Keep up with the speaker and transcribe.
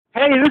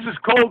Hey, this is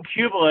Cole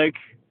Kubelik,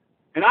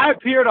 and I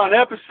appeared on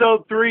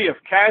episode 3 of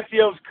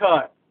Casio's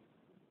Cut,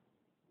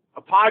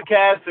 a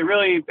podcast that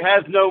really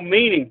has no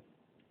meaning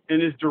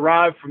and is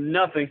derived from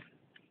nothing,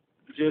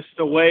 just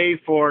a way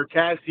for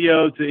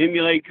Casio to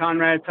emulate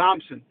Conrad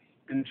Thompson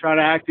and try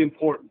to act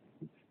important.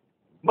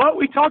 But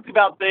we talked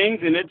about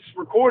things, and it's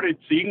recorded,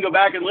 so you can go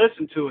back and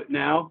listen to it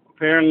now,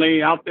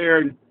 apparently out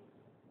there in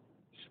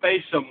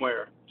space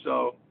somewhere.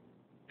 So,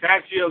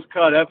 Casio's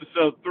Cut,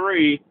 episode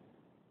 3,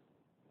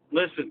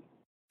 listen.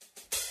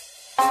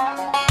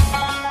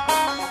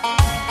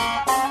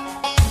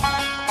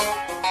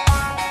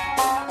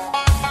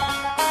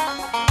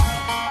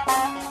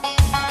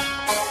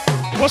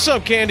 What's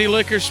up, Candy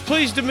Lickers?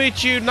 Pleased to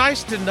meet you.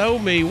 Nice to know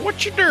me.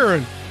 What you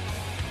doing?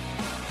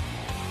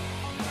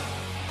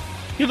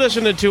 You're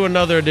listening to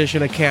another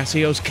edition of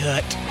Casio's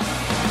Cut.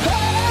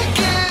 Hey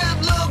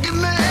kid, look at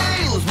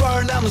me. Let's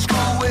burn down the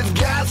school with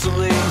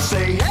gasoline.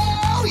 Say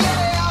hell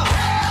yeah.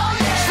 Hell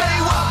yeah.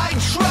 Say white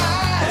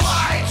trash.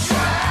 White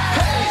trash.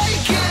 Hey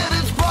kid,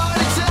 it's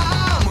party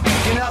time. We're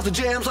kicking out the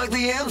jams like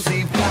the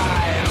MC5.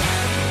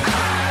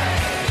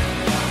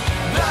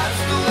 That's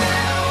the way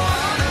I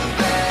wanna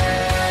be.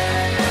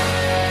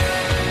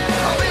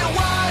 I'll be a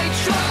white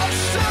trash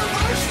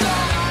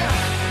superstar.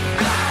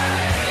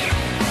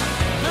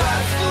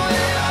 That's the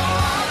way I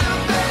wanna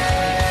be.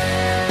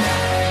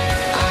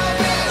 I'll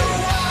be a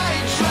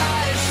white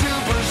trash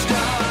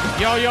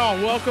superstar. Y'all,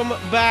 welcome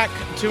back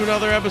to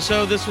another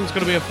episode. This one's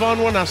going to be a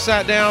fun one. I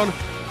sat down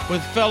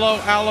with fellow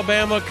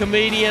Alabama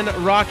comedian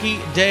Rocky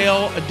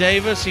Dale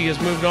Davis. He has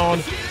moved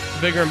on to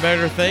bigger and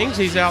better things.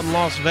 He's out in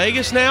Las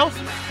Vegas now,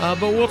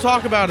 but we'll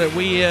talk about it.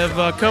 We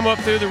have come up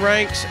through the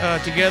ranks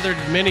together,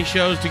 did many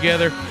shows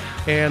together,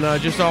 and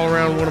just all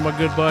around one of my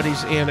good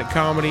buddies in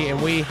comedy,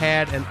 and we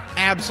had an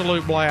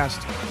absolute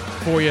blast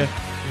for you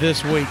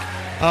this week.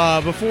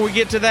 Before we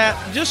get to that,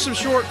 just some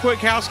short, quick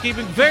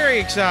housekeeping. Very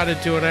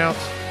excited to announce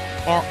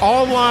our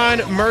online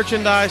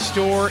merchandise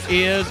store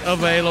is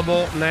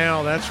available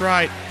now. That's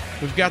right.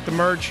 We've got the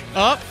merch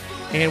up,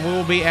 and we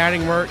will be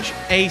adding merch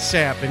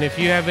ASAP. And if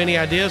you have any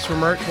ideas for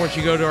merch once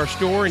you go to our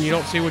store and you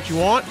don't see what you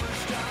want,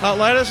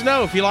 let us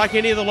know. If you like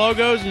any of the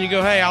logos and you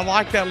go, hey, I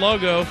like that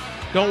logo,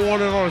 don't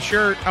want it on a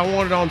shirt, I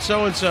want it on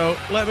so-and-so,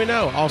 let me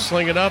know. I'll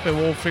sling it up, and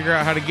we'll figure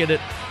out how to get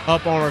it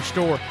up on our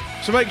store.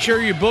 So make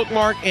sure you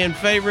bookmark and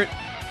favorite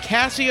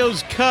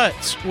Casio's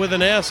Cuts with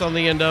an S on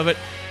the end of it.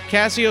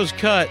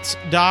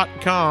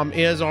 CasiosCuts.com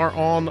is our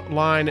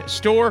online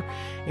store,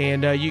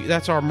 and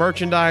that's our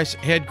merchandise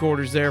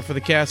headquarters there for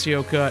the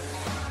Casio Cut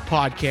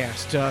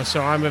podcast.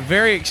 So I'm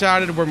very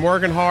excited. We're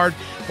working hard.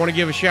 Want to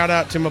give a shout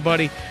out to my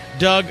buddy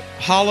Doug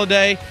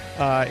Holliday.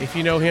 If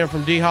you know him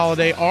from D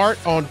Holliday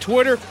Art on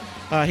Twitter,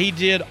 he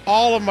did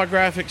all of my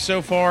graphics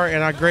so far,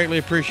 and I greatly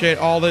appreciate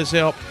all his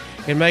help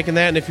in making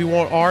that. And if you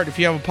want art, if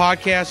you have a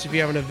podcast, if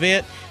you have an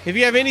event, if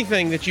you have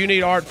anything that you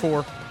need art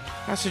for,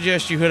 I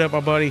suggest you hit up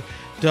my buddy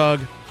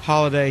Doug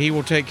Holliday. He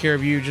will take care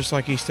of you just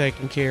like he's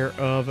taking care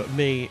of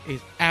me.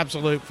 It's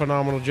absolute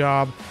phenomenal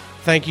job.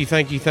 Thank you,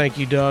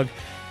 Doug.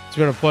 It's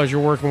been a pleasure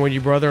working with you,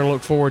 brother, and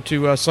look forward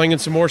to slinging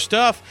some more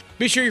stuff.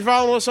 Be sure you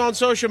follow us on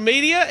social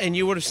media, and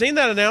you would have seen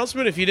that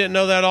announcement if you didn't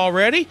know that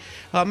already.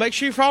 Make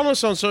sure you follow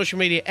us on social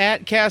media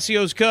at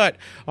Casio's Cut,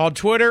 on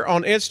Twitter,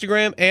 on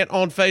Instagram, and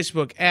on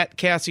Facebook at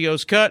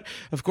Casio's Cut.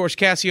 Of course,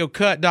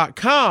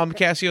 CasioCut.com,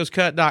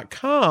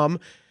 CasiosCut.com,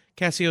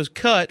 Casio's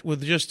Cut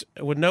with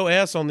no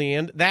S on the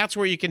end. That's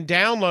where you can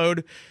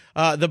download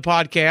the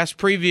podcast,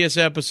 previous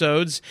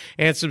episodes,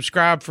 and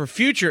subscribe for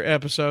future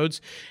episodes.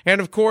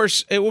 And of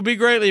course, it will be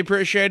greatly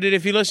appreciated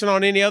if you listen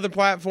on any other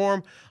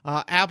platform,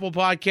 Apple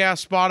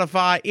Podcasts,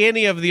 Spotify,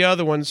 any of the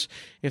other ones.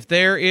 If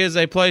there is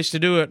a place to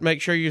do it, make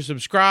sure you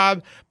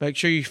subscribe, make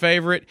sure you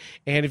favorite,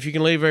 and if you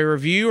can leave a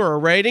review or a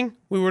rating,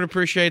 we would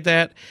appreciate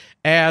that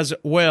as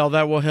well.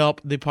 That will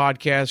help the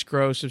podcast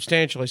grow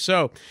substantially.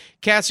 So,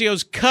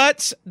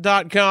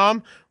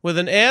 CasiosCuts.com with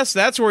an S.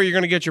 That's where you're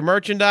going to get your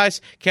merchandise.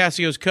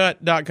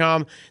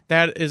 CasiosCut.com.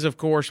 That is, of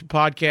course,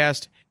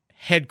 podcast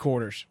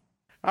headquarters.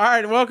 All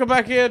right, welcome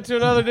back into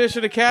another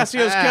edition of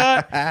Casio's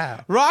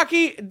Cut.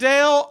 Rocky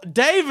Dale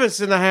Davis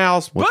in the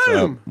house.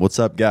 Boom! What's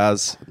up,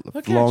 guys?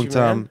 Look long at you,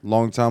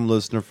 time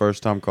listener,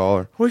 first time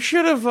caller. We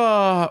should have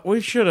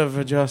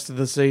adjusted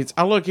the seats.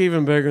 I look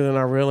even bigger than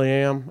I really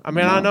am. I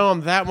mean, I know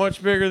I'm that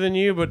much bigger than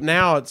you, but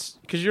now it's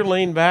because you're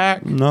leaned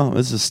back. No,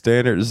 this is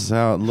standard. This is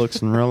how it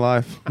looks in real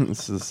life.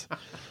 This is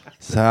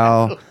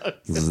not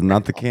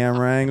the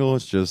camera angle.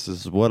 This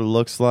is what it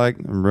looks like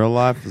in real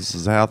life. This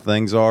is how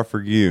things are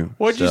for you.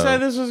 What'd you say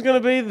this was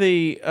going to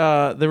be?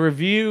 The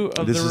review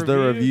of this the is review?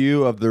 the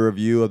review of the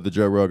review of the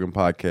Joe Rogan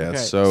podcast. Okay.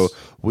 So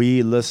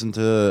we listened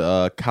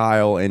to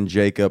Kyle and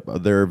Jacob,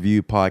 their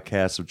review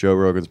podcast of Joe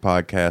Rogan's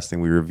podcast,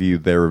 and we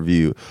reviewed their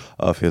review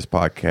of his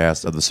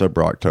podcast of the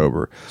Sober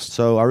October.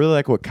 So I really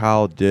like what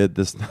Kyle did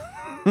this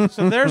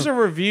So there's a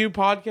review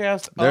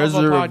podcast. There's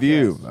of a podcast.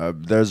 review.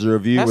 There's a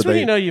review. That's where when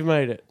you know you've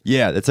made it.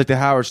 Yeah, it's like the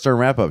Howard Stern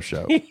wrap-up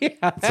show.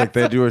 It's like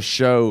they do a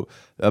show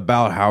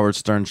about Howard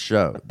Stern's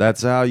show.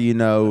 That's how you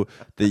know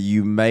that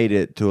you made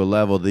it to a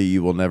level that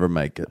you will never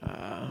make it.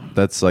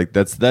 That's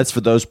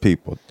for those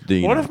people.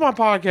 What if my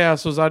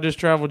podcast was I just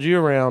traveled you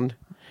around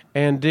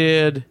and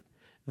did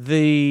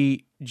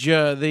the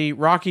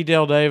Rocky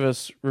Dale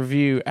Davis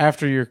review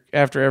after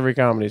every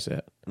comedy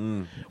set?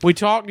 We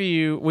talked to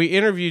you. We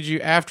interviewed you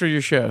after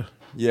your show.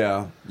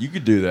 Yeah, you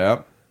could do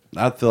that.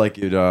 I feel like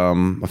you'd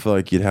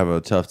have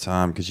a tough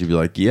time because you'd be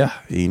like, yeah,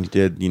 he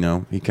did.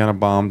 He kind of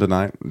bombed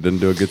tonight. Didn't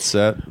do a good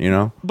set.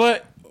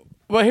 But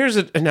here's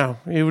no,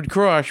 he would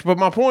crush. But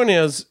my point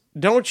is,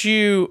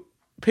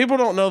 people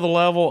don't know the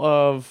level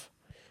of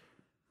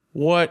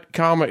what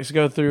comics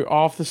go through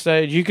off the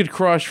stage. You could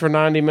crush for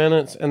 90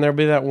 minutes and there'll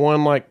be that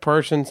one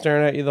person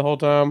staring at you the whole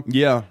time.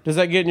 Yeah. Does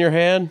that get in your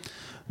head?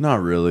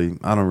 Not really.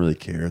 I don't really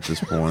care at this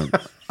point.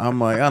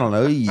 I'm like, I don't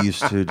know. You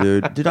used to,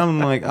 dude. Dude,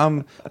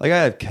 I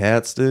have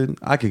cats, dude.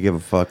 I could give a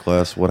fuck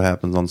less what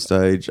happens on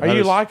stage. Are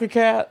you like a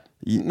cat?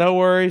 No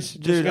worries.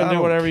 Just gonna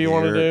do whatever you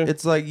want to do.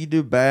 It's like you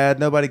do bad.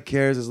 Nobody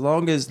cares. As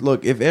long as,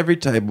 look, if every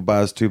table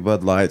buys 2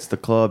 Bud Lights, the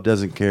club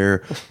doesn't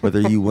care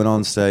whether you went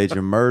on stage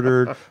and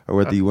murdered or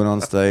whether you went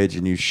on stage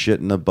and you shit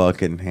in a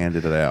bucket and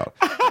handed it out.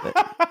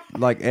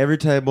 Like every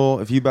table,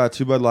 if you buy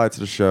 2 Bud Lights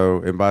at a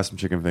show and buy some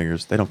chicken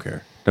fingers, they don't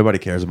care. Nobody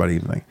cares about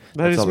anything.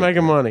 They're just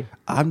making money.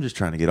 I'm just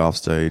trying to get off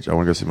stage. I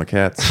want to go see my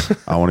cats.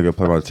 I want to go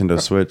play my Nintendo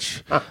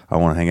Switch. I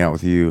want to hang out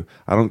with you.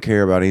 I don't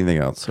care about anything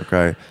else.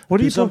 Okay.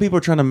 Some people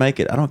are trying to make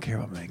it. I don't care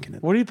about making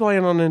it. What are you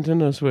playing on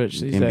Nintendo Switch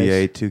these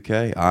days? NBA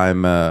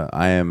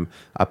 2K.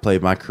 I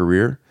played my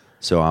career.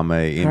 So I'm a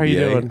NBA. How are you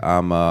doing?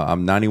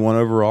 I'm 91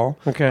 overall.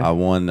 Okay. I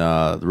won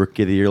the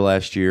Rookie of the Year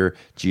last year.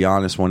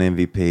 Giannis won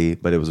MVP,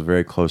 but it was a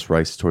very close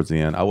race towards the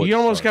end. You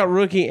almost got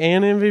Rookie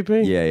and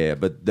MVP? Yeah.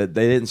 But they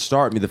didn't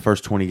start me the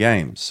first 20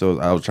 games,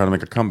 so I was trying to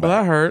make a comeback.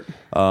 Well, that hurt.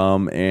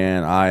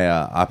 And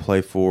I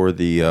play for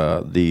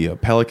the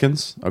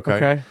Pelicans.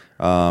 Okay.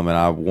 And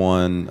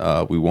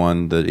we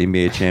won the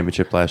NBA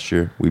championship last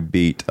year. We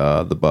beat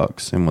the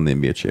Bucks and won the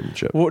NBA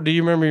championship. What do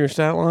you remember your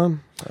stat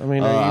line? I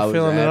mean, are you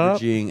filling it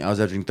up? I was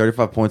averaging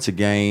 35 points a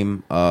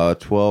game,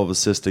 12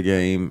 assists a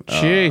game.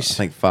 Jeez. I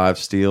think 5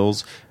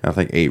 steals, and I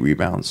think 8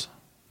 rebounds.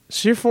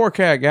 So you're a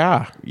 4-cat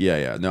guy.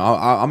 Yeah. No,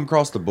 I'm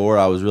across the board.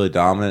 I was really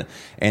dominant.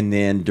 And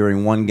then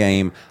during one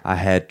game, I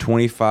had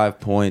 25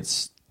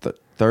 points,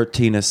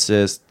 13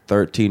 assists,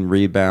 13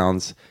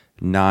 rebounds,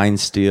 9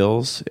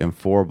 steals, and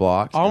 4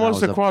 blocks.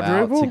 Almost a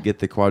quadruple? About to get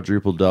the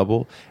quadruple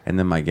double, and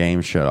then my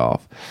game shut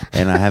off.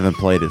 And I haven't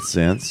played it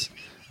since.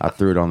 I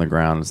threw it on the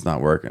ground. It's not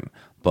working.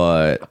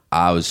 But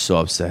I was so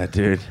upset,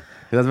 dude. Because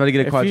I was about to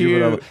get a quadruple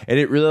double. And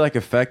it really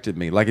affected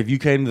me. Like if you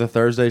came to the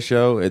Thursday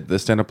show at the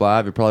Stand Up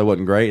Live, it probably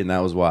wasn't great, and that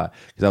was why.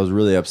 Because I was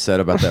really upset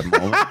about that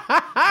moment.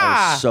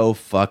 I was so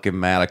fucking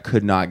mad. I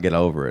could not get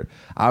over it.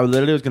 I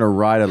literally was going to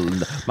write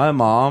my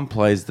mom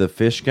plays the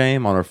fish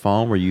game on her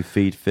phone where you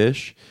feed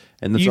fish.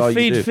 And that's all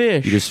you do.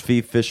 Fish. You just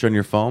feed fish on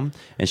your phone.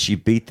 And she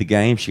beat the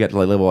game. She got to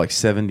level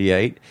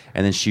 78.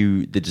 And then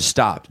she just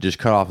stopped, just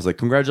cut off. I was like,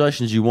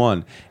 congratulations, you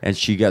won. And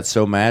she got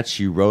so mad,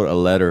 she wrote a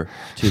letter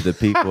to the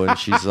people. And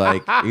she's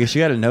like, she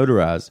got it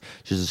notarized.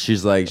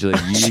 She's like,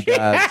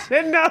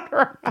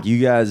 you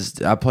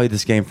guys, I played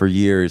this game for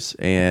years.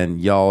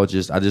 And I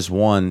just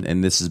won.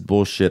 And this is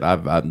bullshit.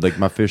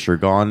 My fish are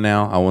gone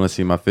now. I want to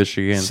see my fish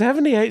again.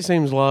 78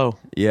 seems low.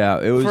 Yeah,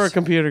 it was for a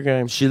computer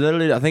game. She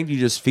literally, I think you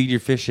just feed your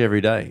fish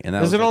every day. And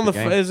is it on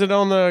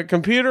the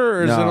computer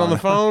or is it on the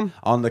phone?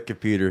 On the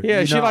computer.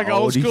 Yeah, she like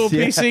old school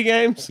PC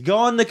games. Go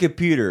on the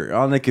computer.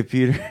 On the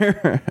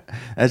computer.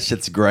 That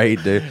shit's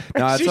great, dude.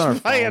 No, she's on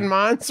playing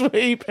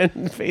Minesweep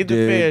and feed the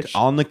fish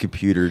on the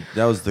computer.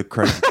 That was the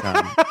crazy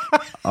time.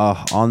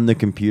 On the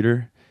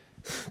computer.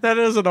 That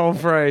is an old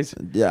phrase.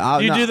 Yeah,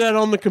 you do that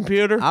on the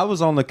computer. I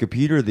was on the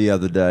computer the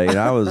other day, and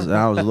I was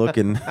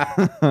looking.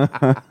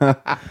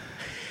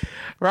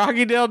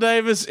 Rocky Dale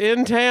Davis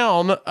in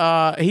town.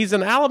 He's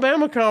an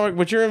Alabama comic,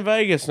 but you're in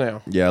Vegas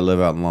now. Yeah, I live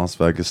out in Las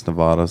Vegas,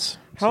 Nevada.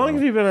 How long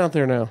have you been out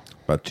there now?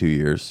 About 2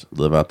 years.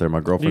 Live out there. My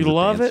girlfriend's you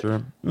love a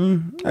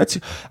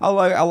dancer. I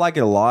like it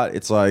a lot.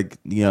 It's like,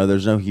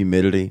 there's no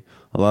humidity.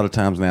 A lot of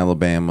times in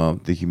Alabama,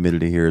 the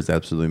humidity here is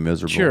absolutely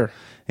miserable. Sure.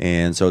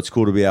 And so it's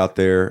cool to be out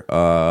there.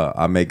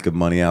 I make good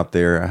money out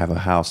there. I have a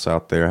house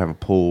out there. I have a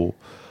pool.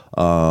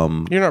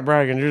 You're not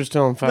bragging. You're just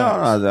telling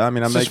facts. No. I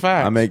mean, I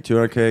make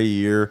 $200K a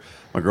year.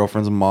 My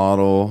girlfriend's a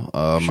model.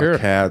 Sure. My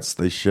cats,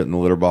 they shit in the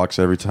litter box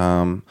every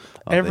time.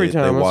 They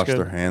wash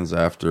their hands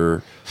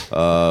after.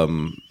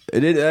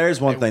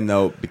 There's one thing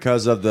though,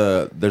 because of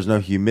there's no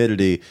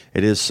humidity,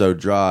 it is so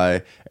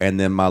dry, and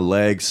then my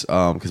legs,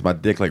 because my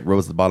dick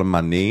rubs the bottom of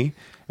my knee.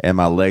 And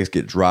my legs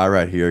get dry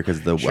right here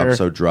because I'm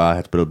so dry. I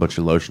have to put a bunch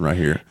of lotion right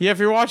here. Yeah, if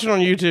you're watching on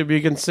YouTube,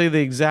 you can see the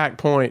exact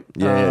point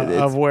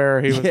of where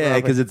he was. Yeah,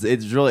 because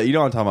it's really, you know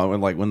what I'm talking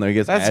about when it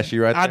gets ashy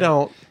right there. I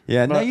don't.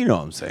 Yeah, no, you know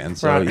what I'm saying.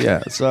 So right.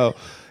 Yeah, so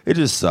It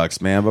just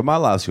sucks, man. But my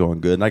life's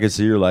going good, and I can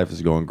see your life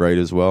is going great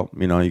as well.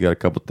 You know, you got a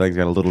couple things.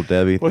 Got a Little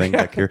Debbie thing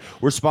back here.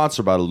 We're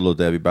sponsored by Little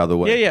Debbie, by the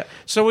way. Yeah.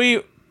 So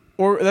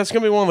that's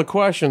going to be one of the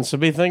questions. So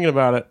be thinking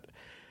about it.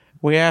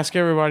 We ask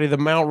everybody the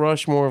Mount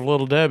Rushmore of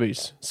Little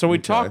Debbie's. So we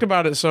talked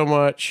about it so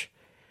much.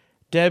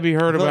 Debbie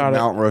heard about it.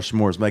 Mount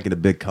Rushmore is making a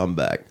big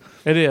comeback.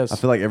 It is. I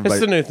feel like everybody.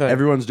 It's the new thing.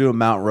 Everyone's doing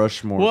Mount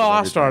Rushmore. Well,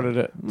 I started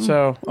it.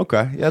 So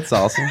okay, that's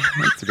awesome.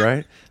 That's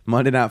great.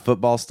 Monday Night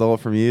Football stole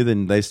it from you,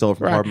 then they stole it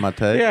from Pardon My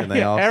Take. Yeah, and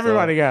they all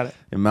everybody got it.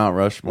 In Mount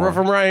Rushmore. We're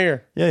from right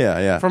here.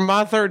 Yeah. From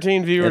my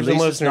 13 viewers At least and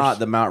it's listeners. not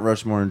the Mount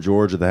Rushmore in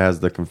Georgia that has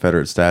the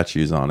Confederate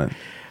statues on it.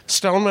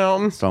 Stone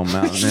Mountain. Stone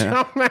Mountain,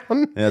 yeah. Stone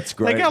Mountain. Yeah, it's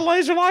great. They got a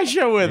laser light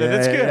show with it.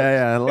 It's good.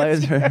 Yeah.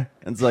 Laser.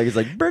 It's like it's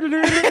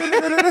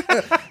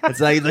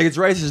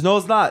racist. No,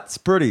 it's not. It's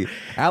pretty.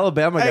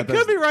 Alabama got It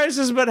could be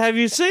racist, but have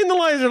you seen the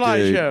laser light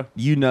Dude, show?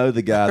 You know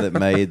the guy that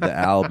made the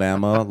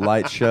Alabama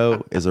light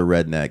show is a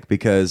redneck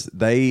because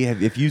they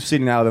have. If you've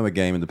seen an Alabama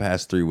game in the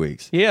past 3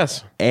 weeks,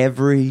 Yes.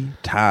 every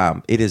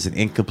time it is an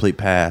incomplete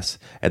pass,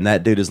 and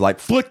that dude is like,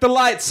 "Flick the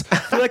lights,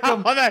 flick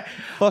them."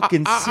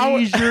 Fucking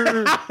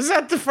seizure. Was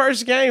that the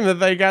first game that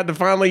they got to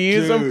finally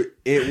use them? Dude,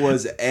 it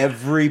was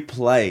every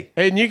play.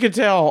 And you could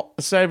tell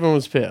Saban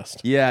was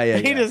pissed. Yeah.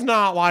 He does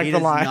not like He the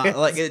does light. not-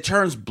 like it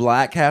turns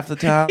black half the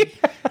time.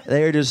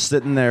 They're just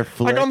sitting there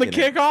flicking. Like on the it.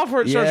 kickoff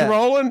where it starts Yeah.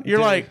 rolling, you're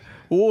Dude. like,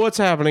 what's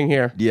happening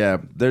here? Yeah,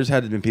 there's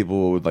had to be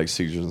people with like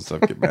seizures and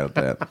stuff get mad at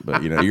that.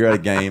 But you know, you're at a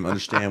game,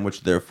 understand what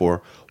you're there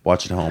for.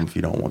 Watch at home if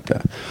you don't want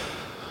that.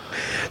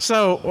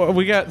 So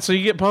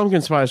you get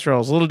pumpkin spice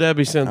rolls. Little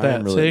Debbie sent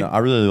that. See? I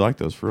really like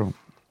those for real.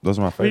 Those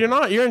are my But favorite. you're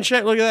not. You're in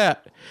check. Look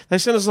at that. They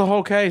sent us the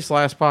whole case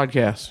last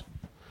podcast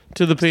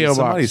to the Did P.O.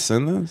 somebody box.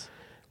 send this?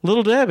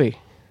 Little Debbie.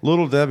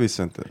 Little Debbie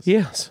sent this.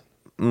 Yes.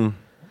 No,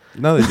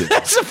 they didn't.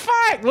 That's a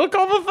fact. Look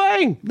on the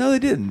thing. No, they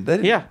didn't. They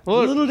didn't. Yeah,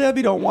 look. Little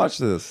Debbie don't watch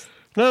this.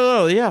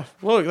 No, yeah.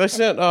 Look, they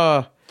sent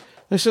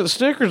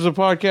stickers of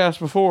the podcast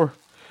before.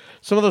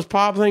 Some of those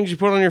pop things you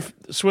put on your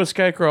Swiss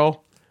cake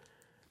roll.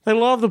 They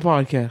love the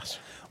podcast.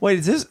 Wait,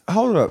 is this?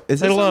 Hold up. Is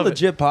They this a love it.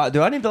 legit pot?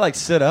 Do I need to like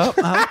sit up?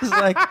 I was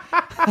like,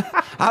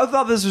 I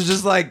thought this was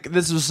just like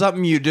this was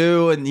something you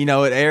do, and you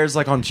know it airs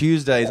like on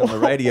Tuesdays on the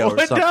radio Well,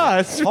 or it something.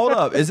 does. Hold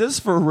up, is this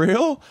for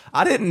real?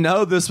 I didn't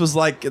know this was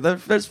like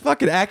there's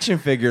fucking action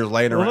figures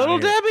laying around. Little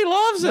here. Debbie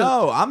loves it.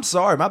 No, I'm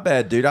sorry, my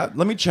bad, dude. Let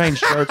me change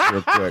shirts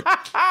real quick.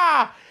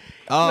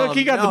 Look,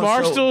 you got the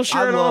Barstool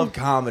shirt I love on.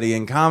 comedy,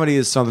 and comedy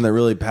is something that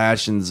really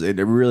passions.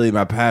 Really,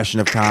 my passion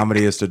of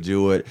comedy is to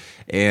do it,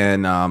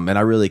 and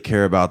I really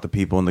care about the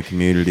people in the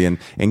community, and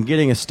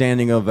getting a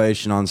standing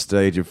ovation on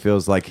stage. It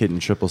feels like hitting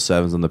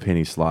 777s on the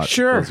penny slot.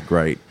 Sure. It feels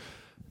great.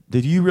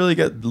 Did you really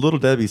get Little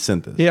Debbie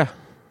sent this? Yeah.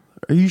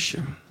 Are you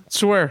sure?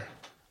 Swear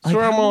I'm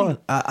on.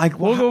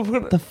 We'll go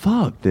put it- the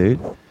fuck, dude.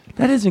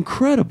 That is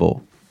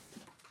incredible.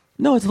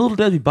 No, it's a Little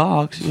Debbie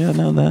box. Yeah, I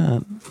know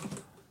that.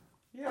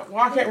 Yeah,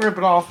 well, I can't rip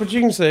it off, but you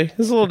can see. It's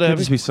Little Could Debbie.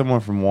 just be someone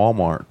from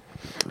Walmart.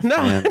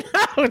 No, Man.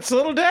 no, it's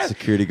Little Debbie.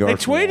 Security guard.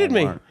 They from tweeted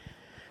me. Walmart.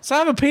 So I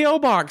have a P.O.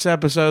 box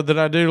episode that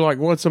I do like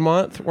once a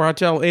month where I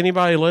tell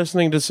anybody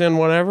listening to send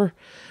whatever.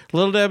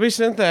 Little Debbie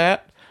sent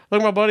that.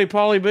 Look at my buddy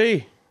Paulie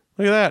B.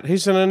 Look at that. He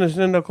sent a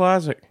Nintendo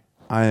Classic.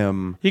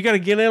 You got to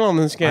get in on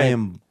this game. I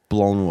am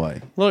blown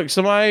away. Look,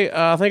 somebody,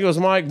 I think it was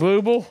Mike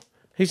Booble.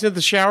 He sent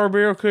the shower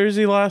barrel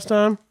koozie last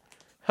time.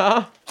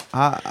 Huh?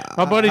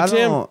 My buddy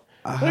Tim. Look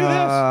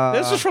at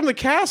this. This is from the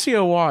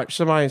Casio watch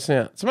somebody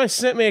sent. Somebody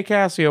sent me a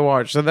Casio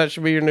watch, so that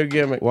should be your new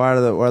gimmick. Why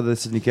are they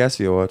sending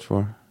Casio watch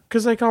for?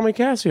 Because they call me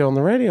Casio on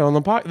the radio.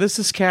 This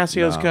is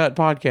Casio's Cut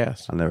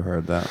podcast. I never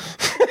heard that.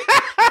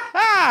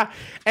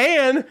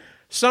 And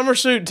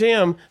Summersuit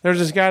Tim. There's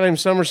this guy named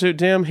Summersuit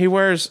Tim. He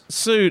wears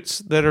suits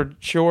that are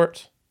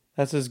short.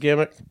 That's his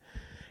gimmick.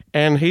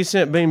 And he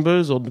sent Bean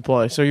Boozled to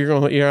play. So you're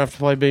gonna have to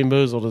play Bean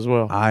Boozled as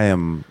well. I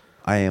am.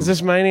 Is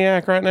this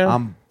Maniac right now?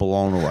 I'm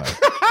blown away.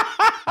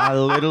 I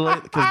literally,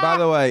 because by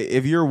the way,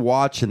 if you're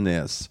watching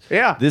this,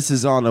 Yeah. this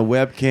is on a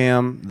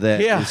webcam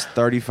that is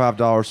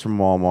 $35 from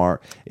Walmart.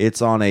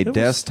 It's on a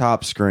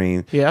desktop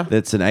screen. Yeah.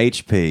 That's an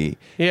HP.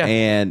 Yeah.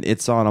 And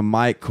it's on a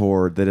mic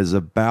cord that is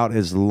about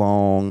as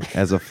long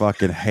as a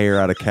fucking hair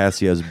out of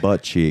Casio's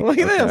butt cheek. Look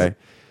at this.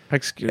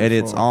 Excuse And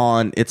it's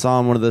on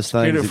one of those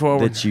things it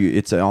forward.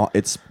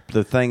 that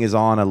the thing is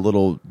on a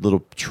little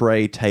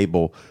tray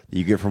table that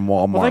you get from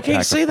Walmart. Well, they can't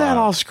pack of see that 5.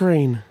 off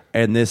screen.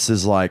 And this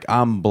is like,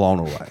 I'm blown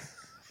away.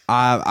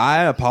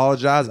 I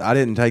apologize. I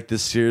didn't take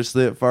this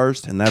seriously at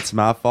first, and that's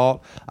my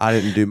fault. I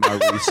didn't do my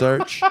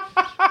research.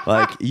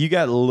 Like, you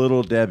got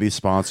Little Debbie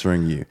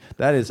sponsoring you.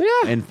 That is,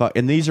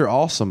 and these are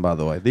awesome, by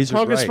the way. These are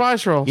Pumpkin great.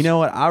 spice rolls. You know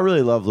what? I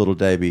really love Little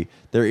Debbie.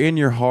 They're in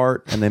your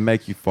heart, and they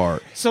make you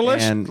fart. So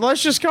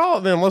let's just call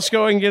it then. Let's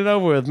go ahead and get it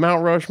over with.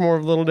 Mount Rushmore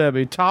of Little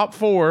Debbie. Top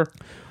 4.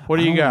 What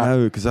do you got?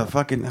 No, because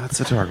that's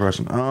such a hard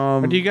question.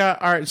 What do you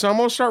got? All right, so I'm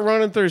gonna start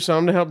running through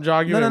some to help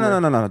jog your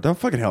memory. No. Don't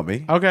fucking help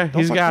me. Okay, Don't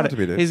he's fucking got talk it.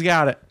 to me, dude. He's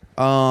got it.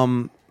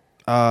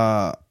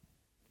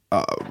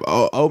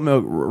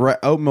 oatmeal.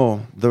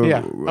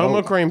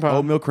 Oatmeal cream pie.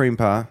 Oatmeal cream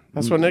pie.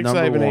 That's what Nick Number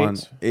Saban one.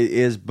 eats.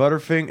 Is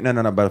Butterfinger? No,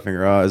 not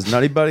Butterfinger. Is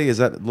Nutty Buddy? Is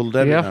that Little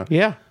Debbie? Yeah, No.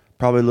 yeah.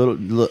 Probably little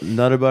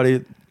Nutty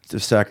Buddy.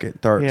 Second,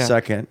 third, Yeah.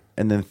 second,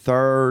 and then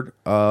third.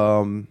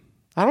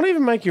 I don't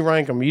even make you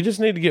rank them. You just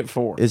need to get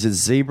 4. Is it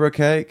zebra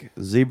cake?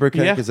 Zebra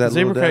cake? Yeah, Is that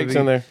zebra Little cake's Debbie?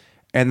 in there.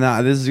 And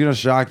this is gonna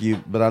shock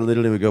you, but I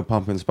literally would go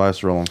pumpkin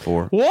spice roll on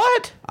 4.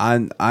 What?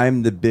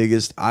 I'm the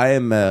biggest. I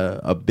am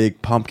a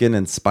big pumpkin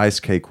and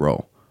spice cake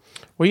roll.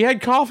 Well, you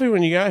had coffee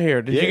when you got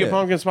here. Did you Yeah. get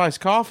pumpkin spice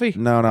coffee?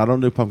 No, I don't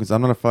do pumpkins.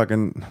 I'm not a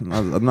fucking.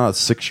 I'm not a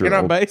 6-year-old.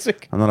 You're not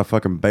basic? I'm not a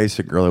fucking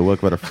basic girl who woke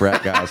up at a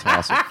frat guy's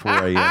house at 4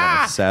 a.m.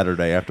 on a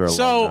Saturday after a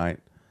long night.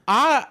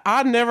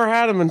 I never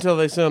had them until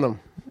they sent them.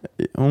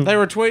 They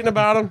were tweeting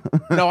about them.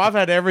 No, I've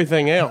had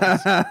everything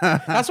else.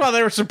 That's why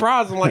they were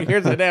surprised. I'm like,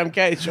 here's a damn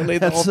case. You'll need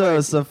the whole thing.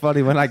 That's so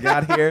funny. When I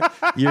got here,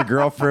 your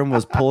girlfriend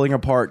was pulling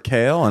apart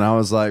kale, and I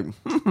was like,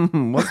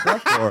 what's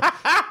that for?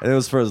 And it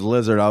was for his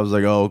lizard. I was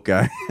like, oh,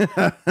 okay.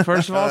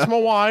 First of all, it's my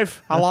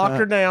wife. I locked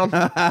her down.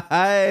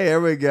 Hey,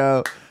 here we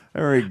go.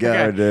 There we go,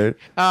 Okay. dude.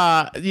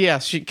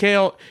 Yes,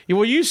 Kale.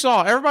 Well, you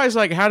saw. Everybody's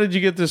like, how did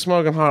you get this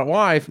smoking hot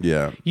wife?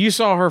 Yeah. You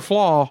saw her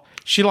flaw.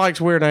 She likes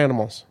weird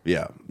animals.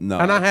 Yeah. No.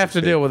 And I that's have a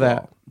to big deal with flaw.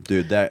 that.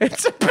 Dude, that.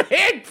 It's a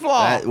big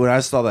flaw. When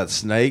I saw that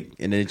snake,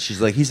 and then she's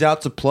like, "He's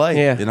out to play,"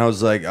 Yeah. and I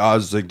was like,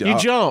 you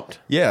jumped.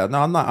 Yeah,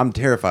 no, I'm not. I'm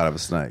terrified of a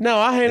snake. No,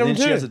 I hate and them then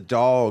too. she has a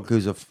dog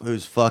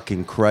who's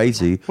fucking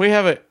crazy. We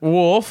have a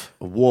wolf.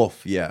 A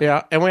wolf, yeah,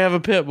 Yeah, and we have a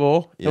pit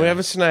bull. And we Yeah. have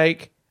a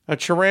snake, a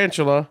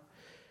tarantula,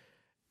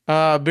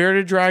 a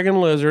bearded dragon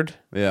lizard,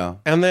 yeah.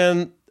 and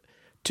then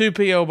 2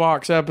 P.O.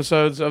 Box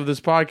episodes of this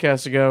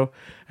podcast ago,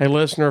 a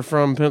listener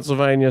from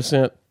Pennsylvania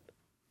sent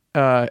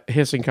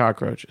hissing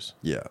cockroaches.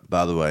 Yeah.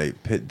 By the way,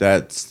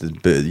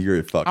 you're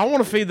a fuck. I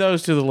want to feed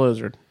those to the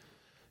lizard.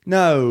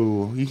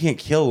 No, you can't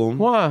kill them.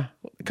 Why?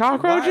 Why are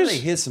Cockroaches? they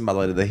hissing, by the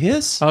way? Do they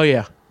hiss? Oh,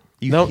 yeah.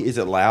 Nope. Is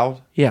it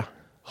loud? Yeah.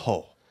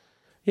 Oh.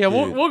 Yeah,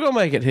 we'll Dude. go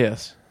make it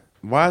hiss.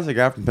 Why is a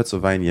guy from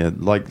Pennsylvania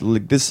like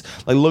this?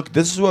 Like, look,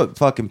 this is what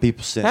fucking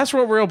people send. That's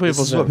what real people This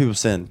is say. what people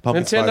send.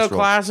 Pumpkin Nintendo spice roll.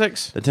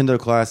 Classics. Nintendo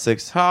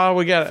Classics. Oh,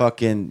 we got it.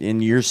 Fucking,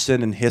 and you're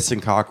sending hissing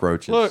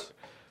cockroaches. Look,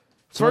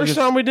 first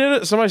time we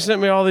did it, somebody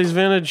sent me all these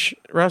vintage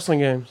wrestling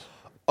games.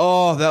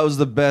 Oh, that was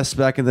the best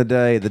back in the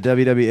day. The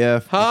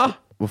WWF. Huh?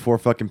 Before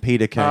fucking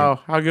PETA came. Oh,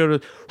 how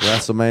good is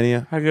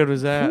WrestleMania. how good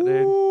is that,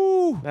 dude?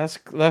 Ooh.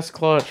 That's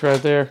clutch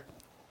right there.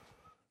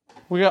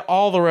 We got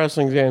all the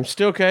wrestling games.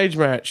 Steel cage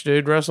match,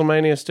 dude.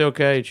 WrestleMania steel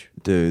cage.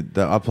 Dude,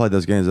 I played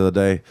those games the other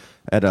day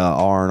at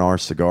R&R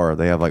Cigar.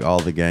 They have like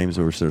all the games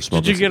where they're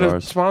smoking Did you get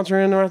cigars. a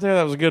sponsor in right there?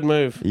 That was a good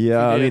move.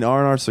 Yeah, You I did. mean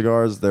R&R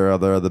Cigars. They're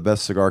the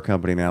best cigar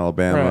company in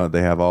Alabama. Right.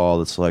 They have all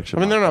the selection.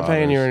 I mean, they're not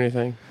paying you or anything.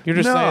 anything. You're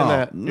just saying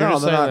that. You're No,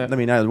 just they're saying not. that. I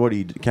mean, what do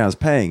you count as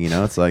paying? You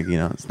know, it's like,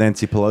 it's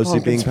Nancy Pelosi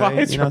Pumpkin being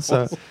paid. spice So,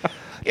 rolls.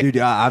 dude,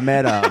 I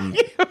met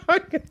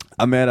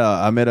I met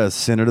a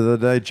senator the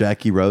other day,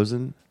 Jackie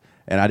Rosen,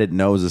 and I didn't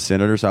know it was a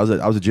senator. So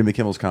I was at Jimmy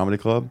Kimmel's Comedy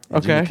Club. And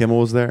Okay. Jimmy Kimmel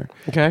was there.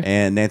 Okay.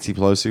 And Nancy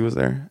Pelosi was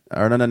there.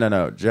 Or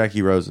no,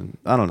 Jackie Rosen.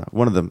 I don't know,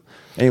 one of them.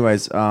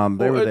 Anyways,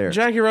 they were there.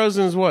 Jackie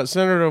Rosen's what?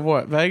 Senator of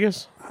what?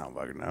 Vegas? I don't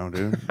fucking know,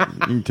 dude.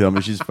 You can tell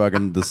me she's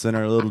fucking the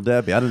center of Little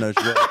Debbie. I don't know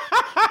shit.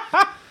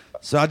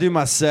 So I do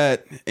my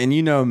set, and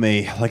you know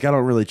me, like I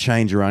don't really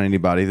change around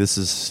anybody. This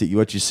is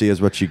what you see is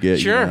what you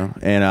get. Sure.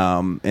 You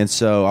know? And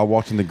so I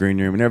walked in the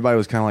green room, and everybody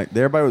was kind of like,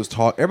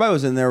 everybody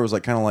was in there was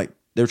like kind of like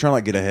they were trying to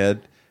like get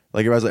ahead.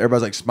 Like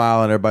everybody's like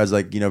smiling, everybody's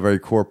like very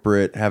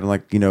corporate, having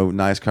like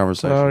nice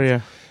conversations. Oh,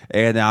 yeah.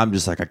 And I'm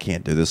just like, I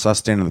can't do this. So I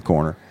stand in the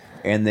corner.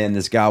 And then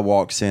this guy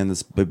walks in,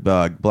 this big,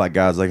 black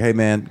guy's like, hey,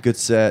 man, good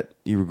set.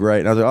 You were great.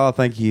 And I was like, oh,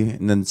 thank you.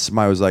 And then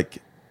somebody was like,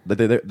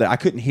 I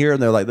couldn't hear,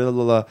 and they're like, la,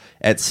 la, la,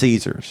 at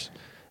Caesars.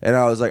 And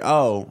I was like,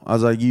 oh. I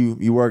was like,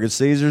 you work at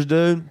Caesars,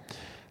 dude?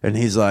 And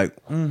he's like,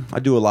 I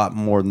do a lot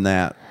more than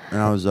that. And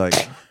I was like,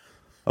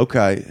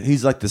 okay.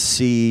 He's like the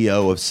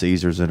CEO of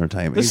Caesars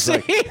Entertainment. He's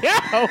like,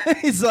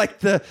 he's like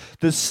the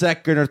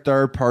second or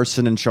third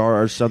person in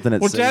charge or something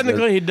at Well, Caesars.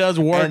 technically, he does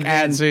work And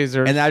at then-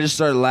 Caesars. And I just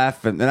started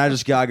laughing. And I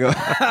just got to go,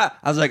 I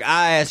was like,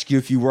 I asked you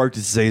if you worked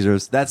at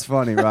Caesars. That's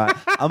funny, right?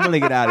 I'm going to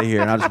get out of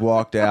here. And I just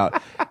walked out.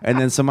 And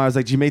then somebody was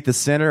like, did you meet the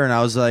senator? And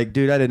I was like,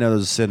 dude, I didn't know there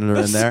was a senator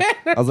in there.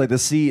 I was like, the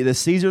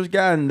Caesars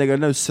guy? And they go,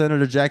 no,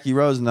 Senator Jackie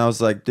Rosen. And I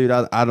was like, dude,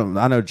 I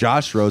know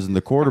Josh Rosen,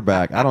 the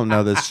quarterback. I don't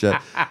know this shit.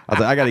 I was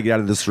like, I got to get out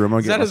of this room.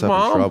 I'm going to that get his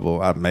myself in mom?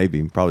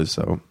 trouble. Probably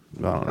so.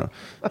 I don't know.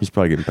 He's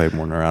probably getting paid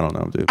more than her. I don't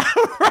know, dude.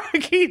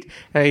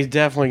 He's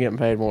definitely getting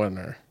paid more than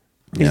her.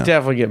 He's Yeah.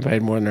 definitely getting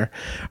paid more than her.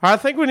 All right, I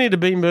think we need to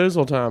Bean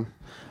Boozle time.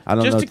 I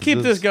don't Just know to what keep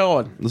this is.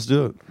 going. Let's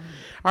do it.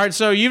 All right,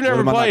 so you've never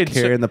Am I played. not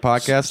carrying the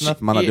podcast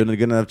enough? Am I not doing a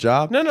good enough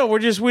job? No, we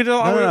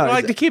don't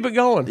like to keep it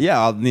going.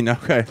 Yeah,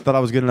 okay. I thought I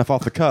was good enough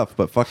off the cuff,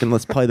 but fucking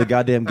let's play the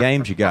goddamn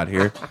games you got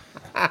here.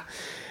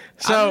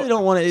 So, I really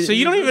don't want to. so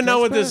you don't even know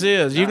what this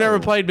is. You've never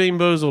played Bean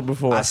Boozled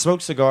before. I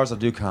smoke cigars. I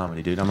do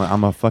comedy, dude.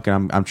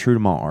 I'm true to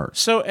my art.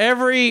 So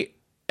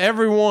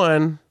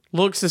everyone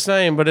looks the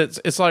same, but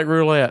it's like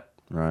roulette.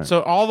 Right.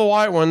 So all the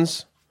white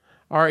ones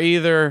are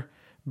either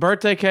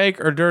Birthday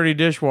cake or dirty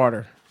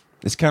dishwater?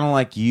 It's kind of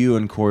like you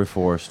and Corey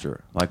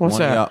Forrester. Like What's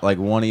that?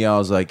 One of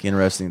y'all is like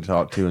interesting to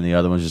talk to, and the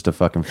other one's just a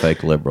fucking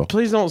fake liberal.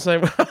 Please don't say.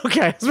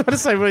 Okay, I was about to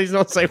say, please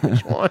don't say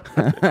which one.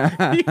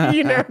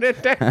 you narrowed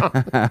it down.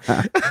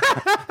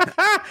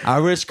 I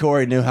wish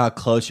Corey knew how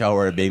close y'all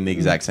were to being the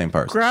exact same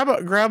person.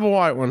 Grab a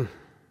white one.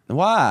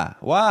 Why?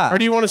 Or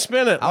do you want to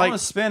spin it? I want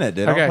to spin it,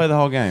 dude. Okay. I'll play the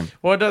whole game.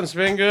 Well, it doesn't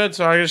spin good,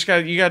 so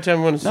you got to tell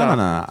me when to stop.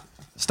 No.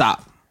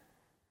 Stop.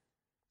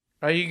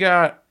 You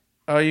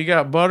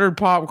got buttered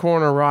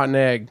popcorn or rotten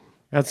egg.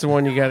 That's the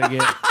one you got to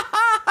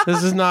get.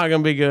 This is not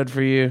going to be good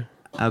for you.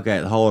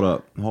 Okay, hold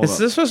up. Is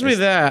this supposed to be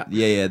that?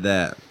 Yeah,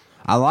 that.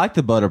 I like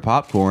the butter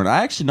popcorn.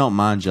 I actually don't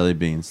mind jelly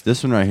beans.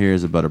 This one right here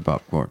is a butter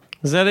popcorn.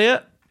 Is that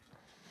it?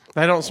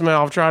 They don't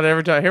smell. I've tried it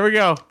every time. Here we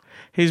go.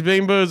 He's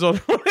being boozled.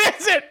 What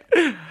is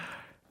it?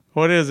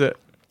 What is it?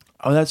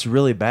 Oh, that's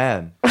really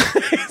bad.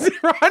 Is it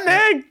rotten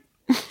egg?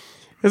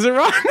 Is it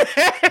rotten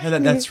egg? No,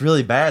 that's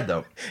really bad,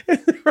 though. Is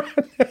it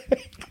rotten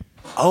egg?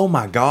 Oh,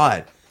 my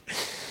God.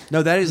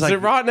 No, that is it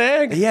rotten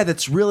egg? Yeah,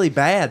 that's really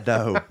bad,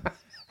 though.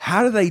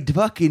 How do they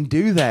fucking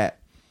do that?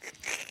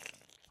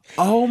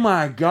 Oh,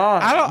 my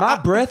God. My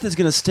breath is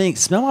going to stink.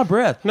 Smell my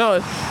breath. No,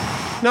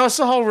 it's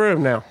the whole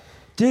room now.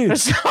 Dude,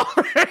 It's the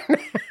whole room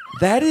now.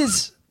 that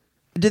is...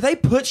 Did they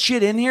put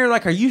shit in here?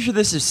 Like, are you sure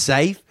this is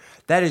safe?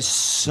 That is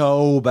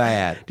so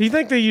bad. Do you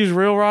think they use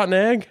real rotten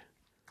egg?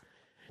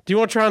 Do you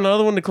want to try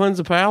another one to cleanse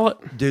the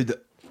palate? Dude,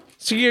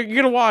 So you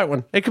get a white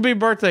one. It could be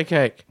birthday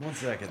cake. 1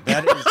 second.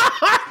 That is...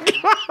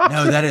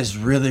 No, that is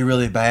really,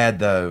 really bad,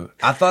 though.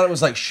 I thought it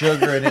was like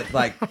sugar and it,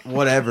 like,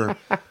 whatever.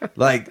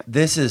 Like,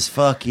 this is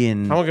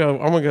fucking... I'm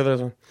gonna go this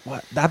one.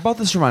 What? I bought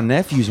this for my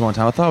nephews one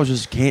time. I thought it was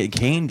just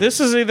candy. This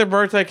is either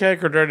birthday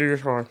cake or dirty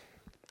dishwater.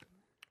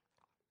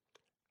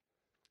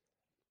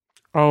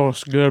 Oh,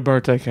 it's good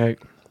birthday cake.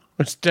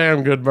 It's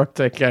damn good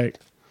birthday cake.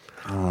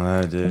 I don't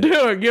know, dude.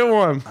 Do it. Get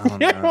one.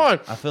 Get one.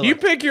 I feel You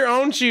like- pick your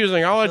own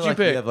choosing. I'll let you You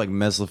pick. have like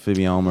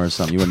mesothelioma or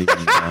something. You wouldn't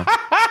even know.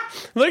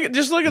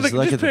 Just look at Just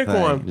just pick thing.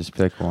 one. Just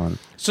pick one.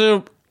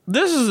 So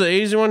this is the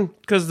easy one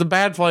because the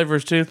bad flavor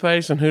is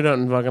toothpaste, and who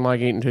doesn't fucking like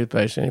eating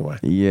toothpaste anyway?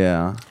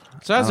 Yeah.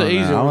 So that's I the don't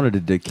easy know. I one. wanted to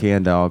do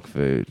canned dog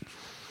food.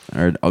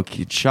 Or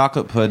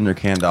chocolate pudding or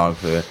canned dog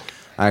food.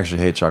 I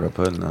actually hate chocolate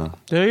pudding, though.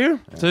 Do you?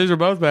 So these are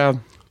both bad.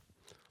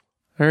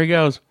 There he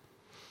goes.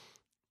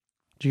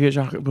 Did you get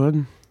chocolate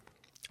pudding?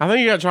 I think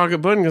you got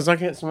chocolate pudding because I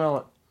can't smell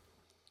it.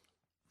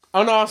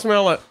 Oh no, I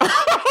smell it.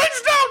 Oh,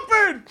 it's dog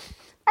food.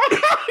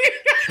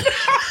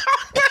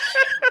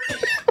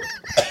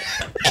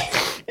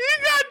 You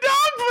got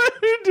dog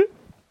food.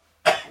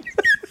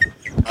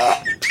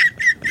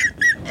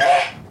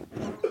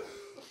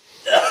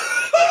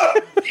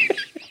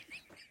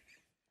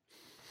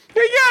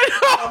 You got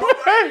dog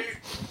food.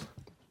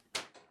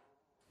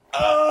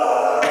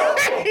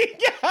 You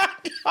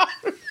got dog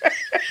food.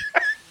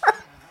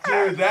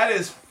 Dude, that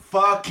is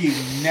fucking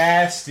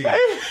nasty. He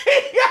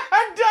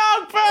got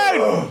dog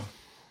food.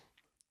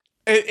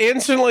 It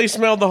instantly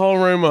smelled the whole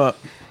room up.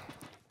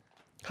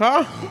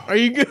 Huh? Are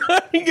you good?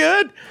 You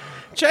good?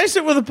 Chase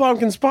it with a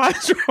pumpkin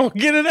spice roll.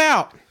 Get it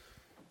out.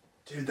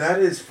 Dude, that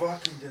is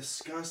fucking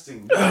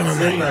disgusting.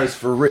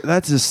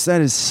 That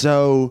is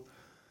so...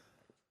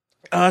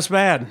 It's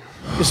bad.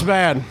 It's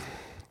bad.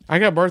 I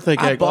got birthday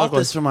cake. I bought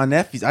luckily. this for my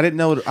nephews. I didn't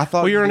know. I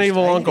thought. Well, you're an you just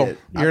evil ate uncle. it.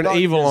 You're an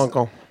evil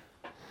uncle.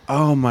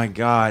 Oh my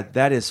God,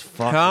 that is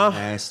fucking Huh?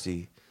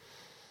 nasty.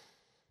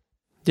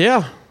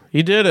 Yeah,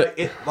 you did it.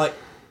 It like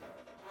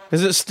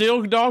Is it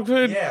still dog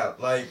food? yeah,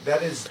 like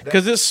that is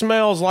Because it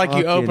smells like you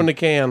Fucking- opened a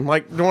can.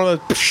 Like one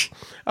of those.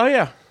 Oh,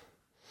 yeah.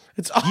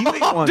 It's all You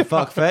eat one, dog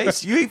fuck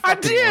face. You eat I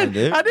fucking did. one,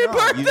 dude. I did No,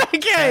 birthday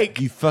cake.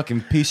 You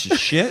fucking piece of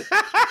shit.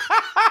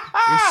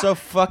 You're so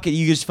fucking.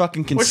 You just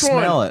fucking can Which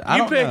smell one? it. I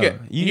You don't pick know.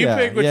 it. You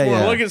pick which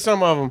one. Look at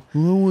some of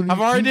them. I've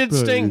already did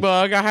stink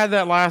bug. I had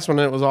that last one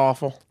and it was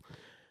awful.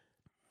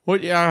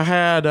 What I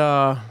had?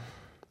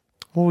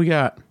 What we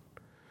got?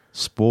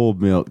 spoiled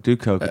milk. Do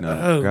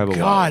coconut. Oh Grab a white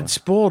God, one.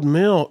 spoiled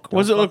milk.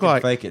 What does it look Fucking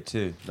like? Fake it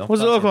too. Don't What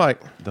does it look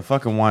like? The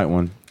fucking white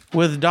one.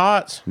 With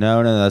dots?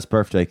 No, that's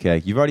birthday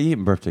cake. You've already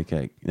eaten birthday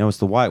cake. No, it's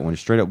the white one.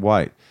 Straight up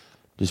white.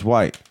 Just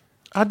white.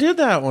 I did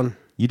that one.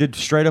 You did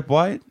straight up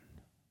white?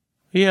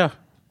 Yeah.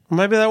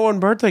 Maybe that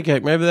wasn't birthday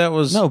cake. Maybe that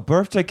was No,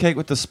 birthday cake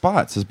with the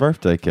spots is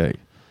birthday cake.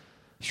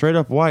 Straight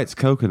up white's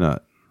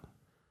coconut.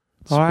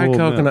 Oh, I had Spoiled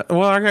milk. coconut.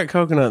 Well, I got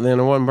coconut then.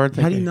 It wasn't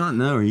birthday How do cake. you not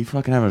know? Are you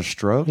fucking having a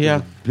stroke? Yeah.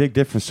 There's a big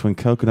difference between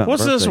coconut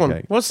What's and birthday this one?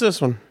 cake. What's this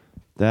one?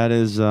 That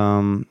is Is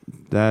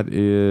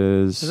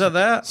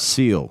that?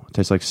 seal. It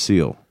tastes like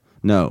seal.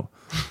 No.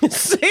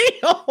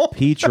 Seal.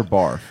 Peach or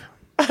barf.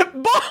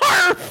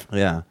 Barf.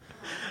 Yeah.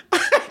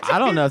 I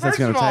don't know if that's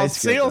going to taste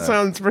seal good. though.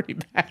 sounds pretty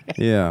bad.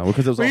 Yeah,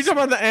 because it was Were you all, talking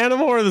about the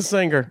animal or the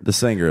singer? the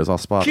singer is all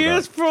spotted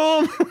Kiss up.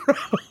 from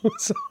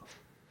Rose.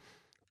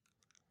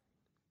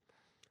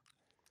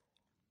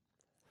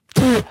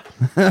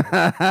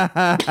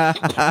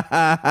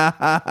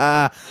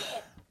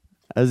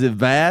 Is it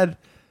bad?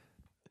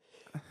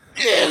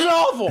 It's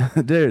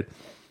awful. Dude.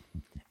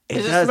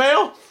 Does it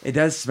smell? It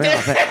does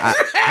smell.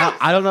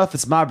 I don't know if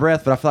it's my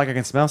breath, but I feel like I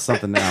can smell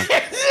something now.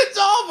 It's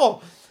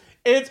awful.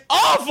 It's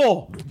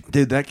awful.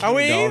 Dude, that canned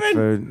we dog even?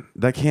 food.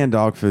 That canned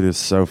dog food is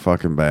so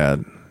fucking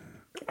bad.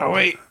 Oh,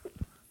 wait.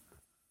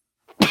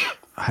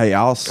 Hey,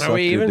 I'll suck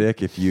we your even?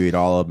 dick if you eat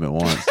all of them at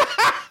once.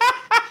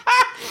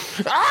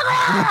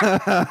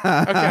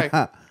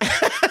 Okay.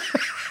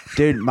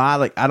 Dude,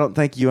 I don't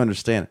think you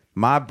understand.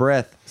 My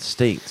breath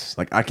stinks.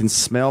 Like, I can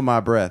smell my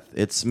breath.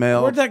 It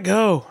smells. Where'd that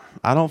go?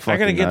 I don't fucking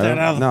gotta get know. that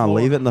out of the No, floor.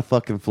 leave it in the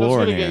fucking It's floor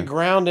going in to here. get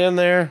ground in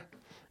there,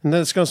 and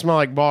then it's going to smell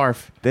like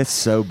barf. That's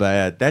so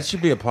bad. That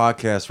should be a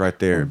podcast right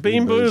there.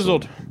 Bean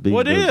boozled. Bean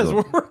What is?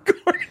 boozled. We're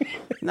recording.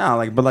 No,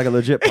 like a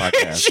legit It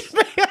podcast. should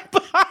be a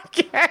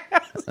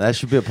podcast. That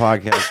should be a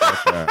podcast right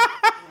there.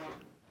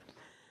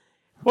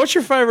 What's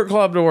your favorite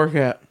club to work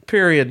at?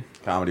 Period.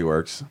 Comedy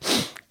Works.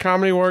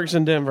 Comedy Works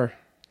in Denver.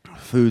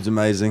 Food's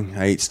amazing.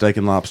 I eat steak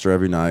and lobster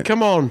every night.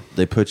 Come on.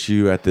 They put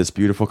you at this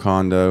beautiful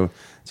condo.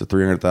 It's a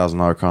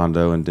 $300,000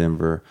 condo in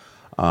Denver.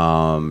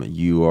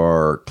 You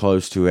are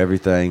close to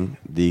everything.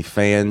 The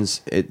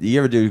fans. You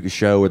ever do a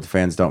show where the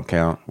fans don't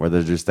count, where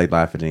they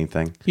laugh at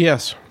anything?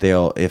 Yes.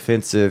 They'll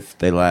offensive.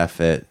 They laugh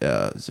at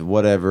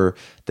whatever.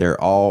 They're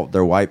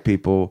white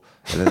people,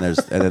 and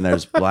then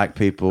there's black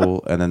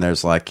people, and then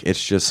there's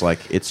it's just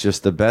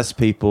the best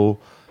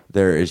people.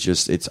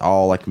 It's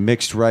all like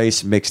mixed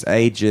race, mixed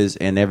ages,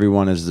 and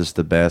everyone is just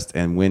the best.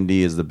 And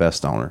Wendy is the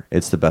best owner.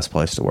 It's the best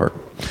place to work.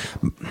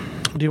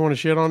 Do you want to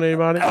shit on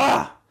anybody?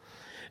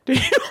 Do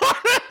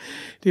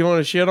you want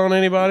to shit on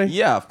anybody?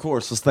 Yeah, of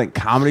course. Let's think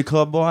comedy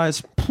club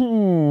wise.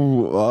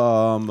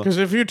 Because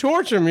if you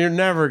torch them, you're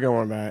never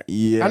going back.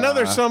 Yeah. I know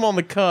there's some on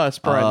the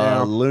cusp right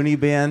now. Looney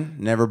Bin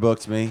never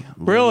booked me.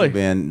 Really?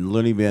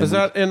 Looney Bin. Is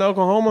that in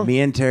Oklahoma? Me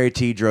and Terry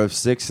T drove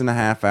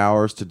 6.5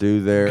 hours to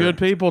do their Good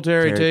people,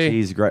 Terry T.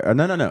 T's great.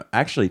 No.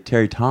 Actually,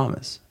 Terry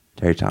Thomas.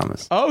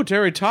 Oh,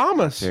 Terry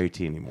Thomas. Terry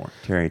T anymore.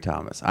 Terry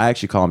Thomas. I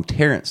actually call him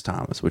Terrence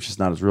Thomas, which is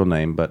not his real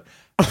name, but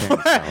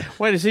Terrence Thomas.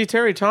 Wait, is he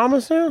Terry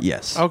Thomas now?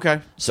 Yes. Okay.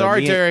 So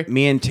Sorry, Terry.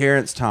 Me and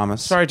Terrence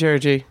Thomas. Sorry, Terry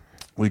T.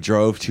 We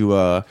drove to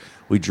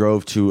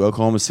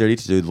Oklahoma City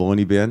to do the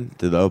Looney Bin,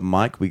 to the open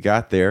mic. We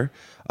got there.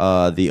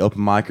 The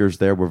open micers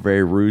there were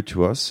very rude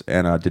to us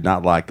and did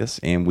not like us.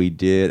 And we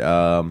did.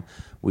 They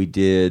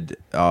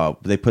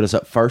put us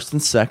up first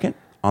and second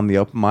on the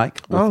open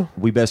mic.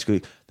 We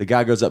basically, the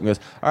guy goes up and goes,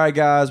 "All right,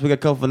 guys, we got a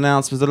couple of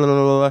announcements.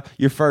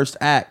 Your first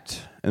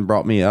act." And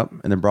brought me up,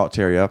 and then brought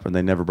Terry up, and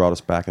they never brought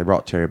us back. They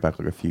brought Terry back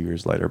like a few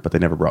years later, but they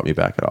never brought me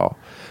back at all.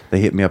 They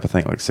hit me up, I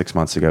think, like 6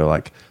 months ago,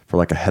 for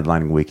a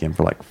headlining weekend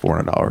for like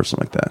 $400 or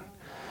something like that.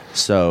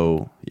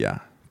 So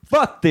yeah,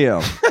 fuck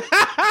them.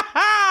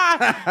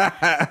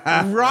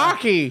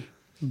 Rocky.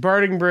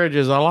 Burning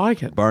bridges. I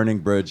like it. Burning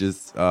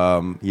bridges.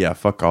 Yeah,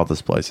 fuck all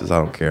those places. I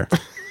don't care.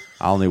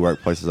 I only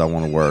work places I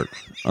want to work.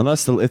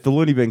 Unless if the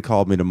Looney Bin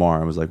called me tomorrow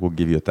and was like, "We'll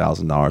give you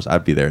 $1,000,"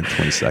 I'd be there in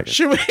 20 seconds.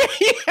 Should we?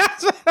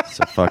 Yes.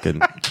 So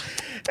fucking.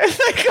 If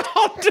they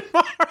call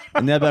tomorrow.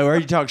 And they'd be like,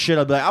 "Where'd you talk shit?"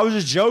 I'd be like, "I was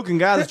just joking,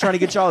 guys. I was trying to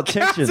get y'all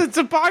attention." It's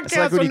a podcast It's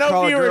like when with you no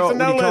call viewers and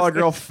no when you call a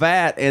listeners. girl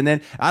fat, and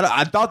then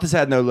I thought this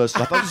had no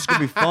listeners. I thought this was gonna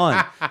be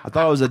fun. I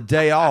thought it was a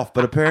day off,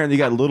 but apparently you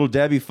got Little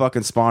Debbie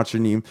fucking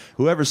sponsoring you.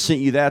 Whoever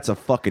sent you that's a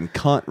fucking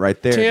cunt right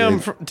there.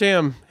 dude.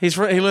 Tim, he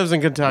lives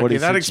in Kentucky. What he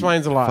That sent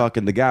explains you? a lot.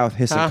 Fucking the guy with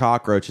hissing Huh?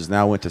 cockroaches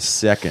now went to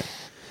second.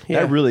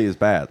 Yeah. That really is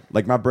bad.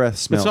 Like my breath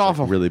smells It's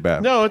awful. really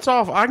bad. No, it's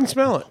awful. I can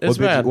smell it. It's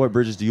bad. What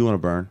bridges do you want to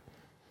burn?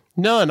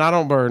 None. I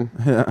don't burn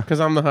because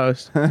I'm the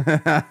host.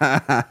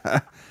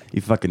 You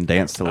fucking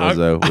dance to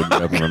Lizzo. Wouldn't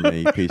open for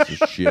me, you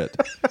piece of shit.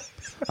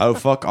 Oh,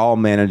 fuck all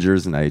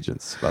managers and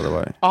agents, by the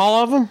way.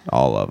 All of them?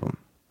 All of them.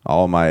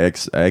 All my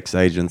ex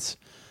agents,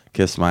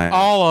 kiss my ass.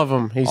 All of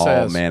them, he all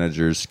says.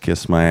 managers,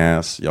 kiss my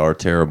ass. Y'all are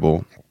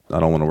terrible. I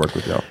don't want to work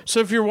with y'all. So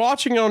if you're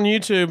watching on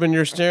YouTube and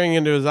you're staring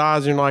into his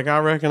eyes and you're like, I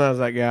recognize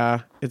that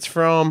guy, it's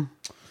from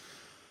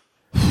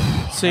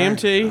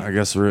CMT. I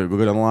guess we're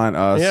good online.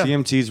 Yeah.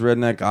 CMT's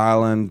Redneck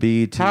Island,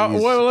 BT's.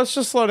 Well, let's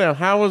just slow down.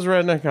 How was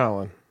Redneck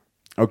Island?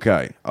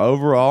 Okay.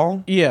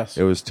 Overall, Yes.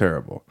 it was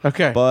terrible.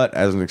 Okay. But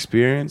as an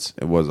experience,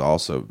 it was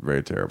also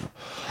very terrible.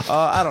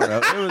 I don't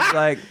know. It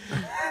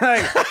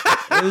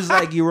was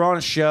like you were on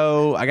a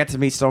show. I got to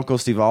meet Stone Cold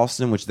Steve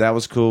Austin, which that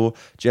was cool.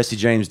 Jesse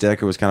James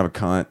Decker was kind of a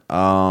cunt.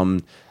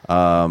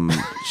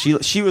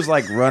 She was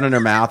like running her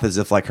mouth as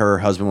if like her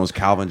husband was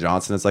Calvin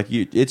Johnson. It's like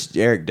it's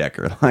Eric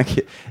Decker.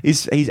 Like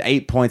he's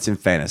 8 points in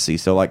fantasy.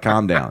 So like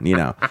calm down, you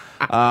know.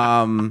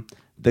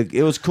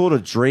 It was cool to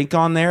drink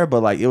on there,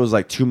 but like it was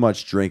like too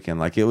much drinking.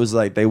 Like it was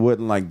like they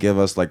wouldn't like give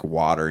us like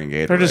water and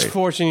Gatorade. They're just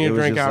forcing you to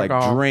drink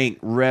alcohol. Like drink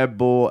Red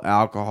Bull,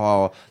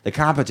 alcohol. The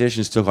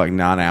competitions took like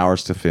 9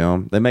 hours to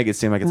film. They make it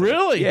seem like it's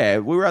Really? yeah.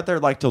 We were out there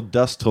like till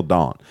dusk till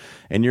dawn,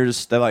 and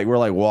we're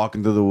like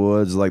walking through the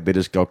woods. Like they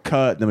just go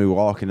cut, and then we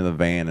walk into the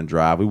van and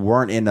drive. We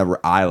weren't in an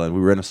island. We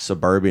were in a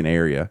suburban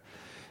area.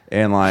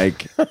 And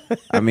like,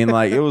 I mean,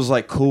 like it was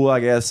like cool, I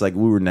guess. Like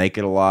we were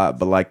naked a lot,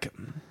 but like.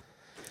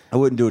 I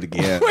wouldn't do it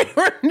again. We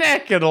were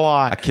naked a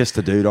lot. I kissed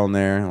a dude on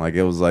there. Like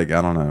it was like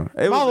I don't know.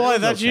 By the way,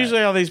 that's usually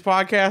how these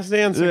podcasts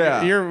end. So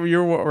Yeah.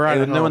 you're right.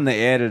 And then when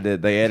they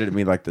edited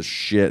me like the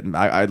shit. And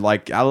I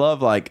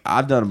love like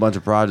I've done a bunch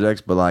of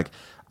projects, but like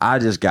I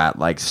just got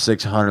like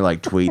 600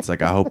 like tweets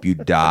like I hope you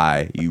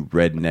die, you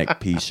redneck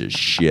piece of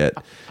shit.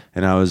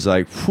 And I was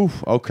like, whew,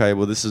 okay,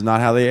 well this is not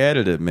how they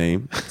edited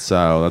me.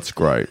 So that's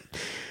great.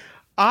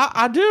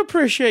 I do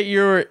appreciate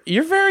you're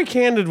very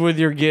candid with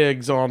your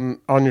gigs on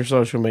your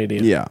social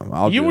media.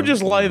 Yeah, you would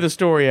just lay the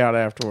story out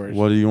afterwards.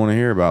 What do you want to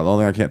hear about? The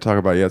only thing I can't talk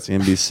about yet is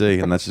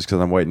NBC, and that's just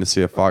because I'm waiting to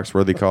see if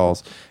Foxworthy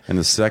calls. And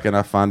the second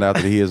I find out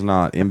that he is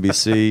not,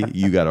 NBC,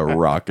 you got a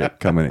rocket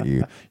coming at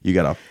you. You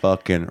got a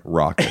fucking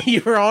rocket.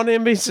 You were on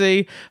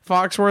NBC.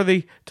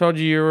 Foxworthy told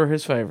you were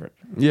his favorite.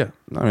 Yeah,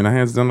 I mean, I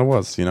hands down it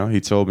was. You know, he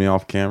told me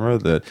off camera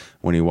that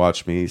when he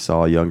watched me, he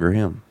saw a younger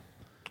him.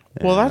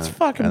 Well, that's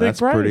fucking big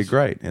that's praise. Pretty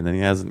great. And then he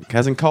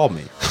hasn't called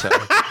me. So.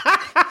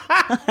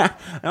 I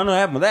don't know what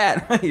happened with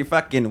that. You're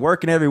fucking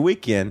working every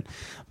weekend,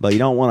 but you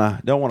don't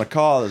want to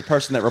call the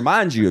person that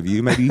reminds you of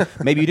you. Maybe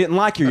you didn't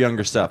like your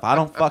younger stuff. I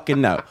don't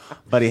fucking know.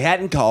 But he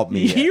hadn't called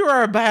me yet. You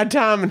are a bad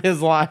time in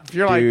his life.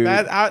 You're Dude.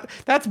 like that.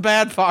 That's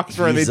bad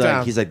Foxworthy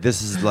time. He's like,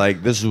 this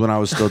is when I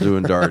was still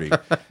doing dirty.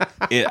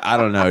 I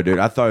don't know, dude.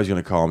 I thought he was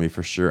gonna call me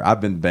for sure.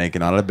 I've been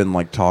banking on it. I've been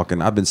like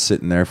talking. I've been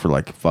sitting there for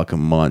like fucking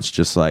months,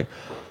 just like.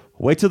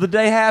 Wait till the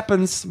day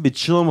happens. Be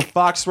chilling with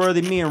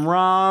Foxworthy, me and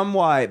Ron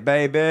White,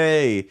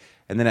 baby.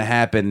 And then it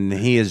happened.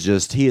 He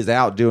is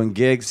out doing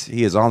gigs.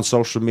 He is on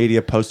social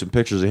media posting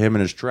pictures of him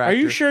and his tractor. Are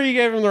you sure you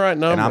gave him the right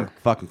number? And I'm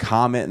fucking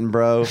commenting,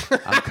 bro.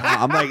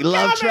 I'm like,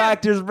 love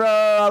tractors, bro.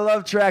 I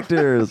love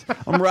tractors.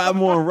 I'm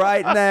riding one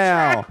right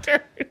now.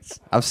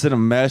 I've sent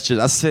him messages.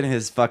 I sent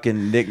his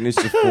fucking Nick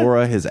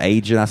Nucifora, his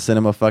agent. I sent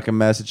him a fucking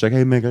message like,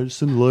 hey, man, I just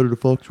sent a letter to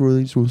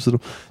Foxworthy. Just want to send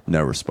him.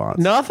 No response.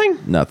 Nothing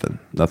Nothing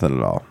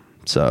at all.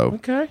 So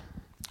okay,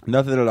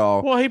 nothing at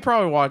all. Well, he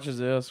probably watches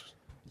this.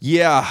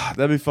 Yeah,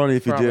 that'd be funny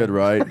if Probably. he did,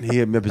 right? He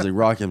hit me up. He's like,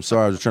 Rocky, I'm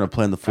sorry. I was trying to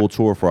plan the full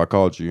tour before I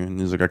called you. And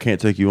he's like, I can't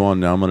take you on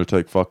now. I'm going to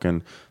take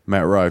fucking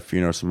Matt Rife,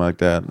 something like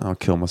that. I'll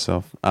kill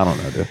myself. I don't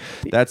know,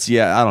 dude.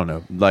 I don't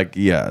know. Like,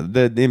 yeah,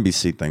 the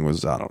NBC thing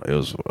was, I don't know. It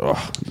was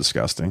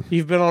disgusting.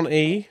 You've been on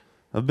E.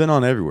 I've been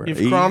on everywhere.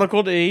 You've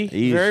chronicled E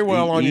very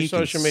well on your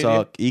social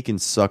media. E can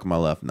suck my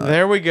left nut.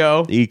 There we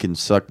go. E can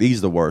suck.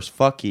 E's the worst.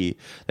 Fuck E.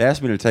 They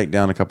asked me to take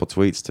down a couple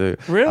tweets too.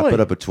 Really? I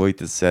put up a tweet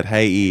that said,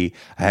 "Hey E,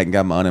 I hadn't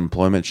got my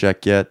unemployment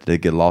check yet. Did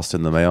it get lost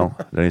in the mail?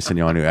 Did they send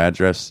you on a new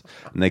address?"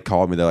 And they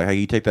called me. They're like, "Hey,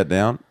 you take that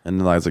down?" And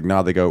then I was like,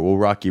 "No." They go, "Well,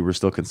 Rocky, we're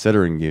still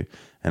considering you."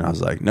 And I was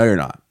like, "No, you're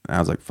not." And I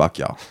was like, "Fuck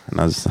y'all." And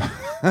I was.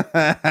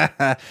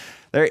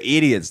 They're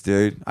idiots,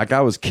 dude. Like,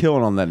 I was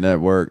killing on that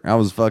network. I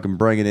was fucking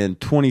bringing in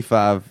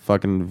 25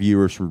 fucking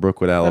viewers from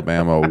Brookwood,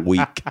 Alabama a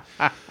week.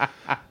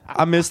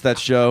 I missed that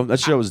show. That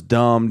show was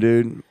dumb,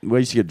 dude. We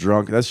used to get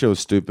drunk. That show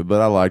was stupid,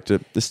 but I liked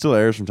it. It still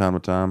airs from time to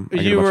time.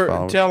 You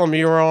were tell them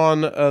you were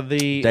on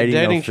the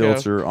dating No show.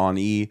 Filter on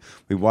E.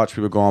 We watched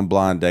people go on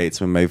blind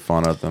dates. We made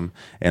fun of them,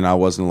 and I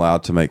wasn't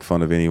allowed to make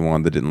fun of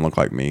anyone that didn't look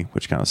like me,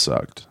 which kind of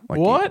sucked. Like,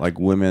 what? Like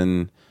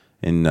women.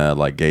 And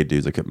like gay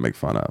dudes I couldn't make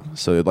fun of.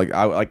 So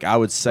I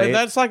would say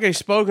that's like a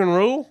spoken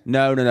rule?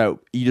 No.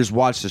 You just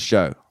watch the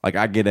show. Like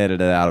I get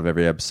edited out of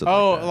every episode.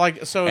 Oh,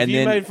 so if And you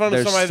then made fun of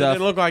there's somebody that stuff-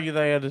 didn't look like you,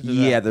 they edited it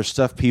Yeah, out. there's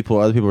stuff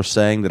other people are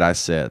saying that I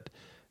said.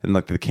 And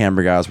like the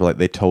camera guys were like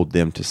they told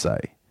them to say.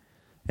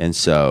 And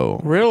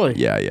so Really?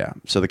 Yeah.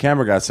 So the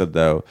camera guy said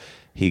though,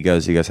 he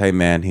goes, "Hey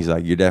man," he's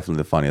like, "You're definitely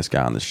the funniest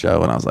guy on the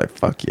show." And I was like,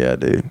 "Fuck yeah,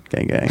 dude.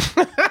 Gang gang."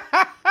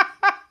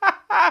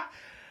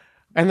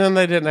 And then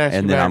they didn't ask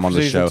And you then back I'm on for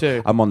the season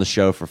show. 2. I'm on the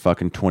show for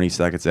fucking 20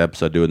 seconds an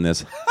episode doing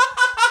this.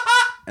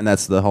 And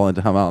that's the whole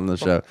time I'm on the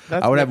show.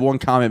 I would have one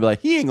comment be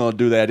like, "He ain't gonna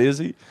do that, is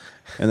he?"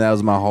 And that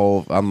was my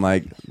whole. I'm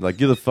like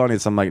you're the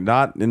funniest. I'm like,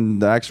 not in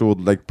the actual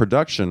like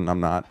production. I'm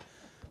not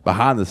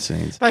behind the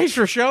scenes. Thanks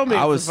for showing me.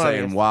 I it's was the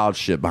funniest. saying wild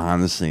shit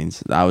behind the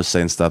scenes. I was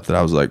saying stuff that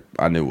I was like,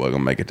 I knew wasn't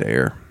gonna make it to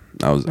air.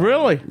 I was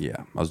Really? yeah.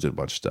 I was doing a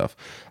bunch of stuff.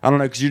 I don't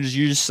know because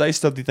you just say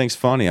stuff that you think's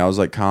funny. I was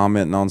like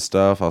commenting on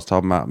stuff. I was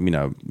talking about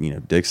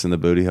dicks in the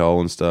booty hole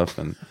and stuff,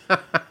 and I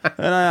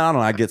don't know.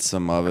 I get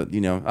some of it.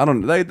 I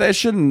don't. They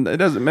shouldn't. It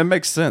doesn't. It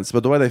makes sense.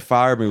 But the way they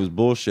fired me was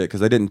bullshit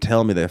because they didn't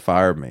tell me they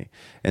fired me,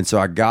 and so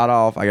I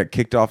got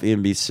kicked off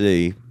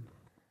NBC,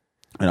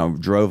 and I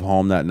drove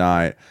home that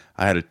night.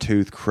 I had a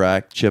tooth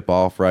crack, chip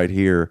off right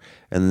here.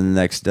 And then the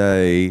next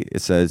day,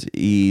 it says,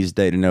 Ease,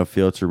 Dating No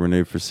Filter,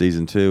 renewed for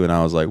season 2. And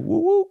I was like, woo,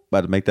 woo,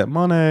 about to make that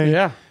money.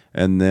 Yeah.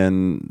 And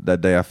then that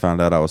day, I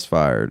found out I was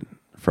fired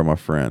from a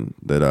friend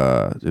that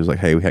it was like,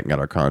 hey, we hadn't got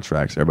our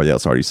contracts. Everybody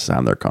else already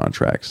signed their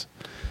contracts.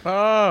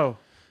 Oh.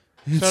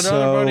 So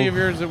another buddy of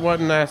yours that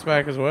wasn't asked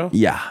back as well?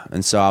 Yeah.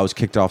 And so I was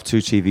kicked off 2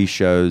 TV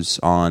shows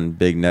on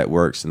big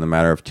networks in the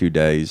matter of 2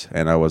 days,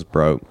 and I was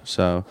broke.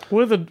 So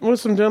With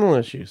some dental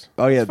issues.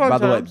 oh yeah, It's fun by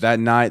the way, times.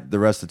 that night the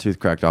rest of the tooth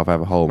cracked off. I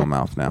have a hole in my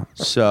mouth now.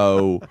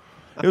 So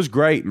It was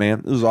great, man.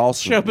 It was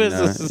awesome. Show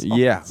business is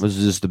Yeah, awesome. it was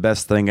just the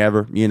best thing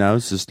ever.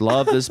 It's just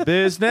love this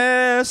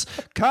business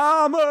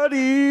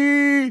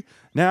comedy.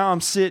 Now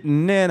I'm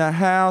sitting in a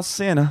house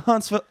in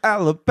Huntsville,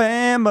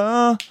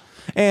 Alabama,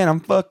 and I'm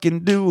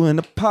fucking doing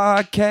a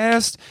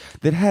podcast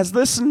that has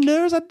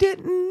listeners I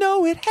didn't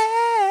know it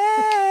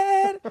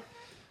had.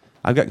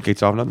 I've gotten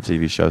kicked off another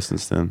TV show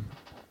since then.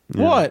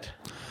 Yeah. What?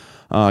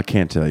 I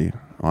can't tell you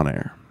on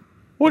air.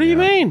 What do you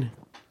mean?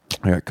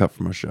 I got cut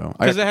from a show.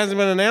 Because it hasn't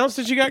been announced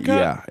that you got cut?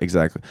 Yeah,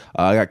 exactly.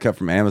 I got cut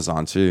from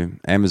Amazon too.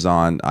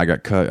 Amazon, I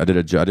got cut. I did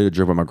a job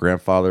with my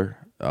grandfather,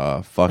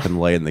 fucking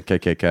lay in the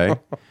KKK.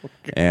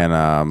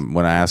 And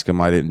when I asked him,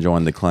 I didn't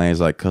join the Klan.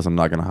 He's like, "Cause I'm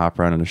not gonna hop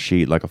around in a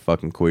sheet like a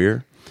fucking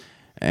queer."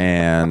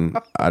 And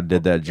I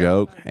did that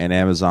joke, and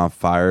Amazon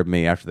fired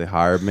me after they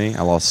hired me.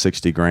 I lost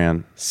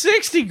 $60,000.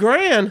 60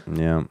 grand?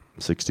 Yeah,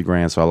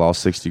 $60,000. So I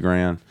lost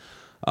 $60,000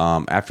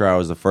 after I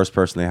was the first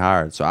person they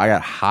hired. So I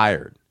got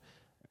hired,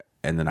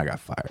 and then I got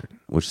fired,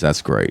 which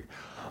that's great.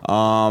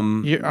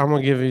 I'm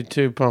going to give you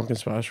 2 pumpkin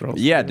spice rolls.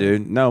 Yeah,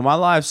 dude. No, my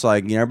life's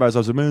like, everybody's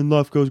always like, man,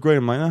 life goes great.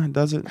 I'm like,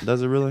 does it?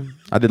 Does it really?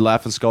 I did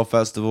Laughing Skull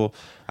Festival.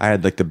 I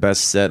had like the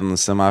best set in the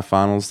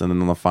semifinals, and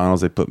then in the finals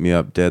they put me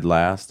up dead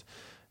last.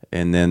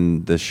 And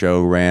then the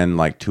show ran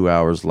like 2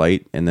 hours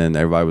late, and then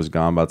everybody was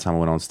gone by the time I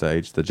went on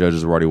stage. The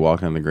judges were already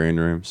walking in the green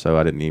room, so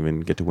I didn't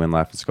even get to win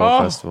Laughing Skull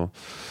Festival.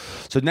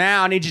 So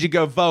now I need you to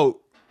go vote.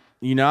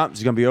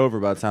 It's going to be over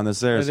by the time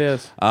this airs. It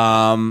is.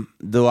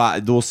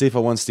 We'll see if I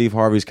won Steve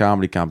Harvey's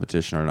comedy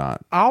competition or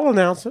not. I'll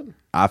announce it.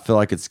 I feel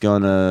like it's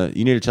gonna.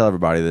 You need to tell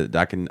everybody that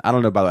I can. I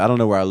don't know. By the way, I don't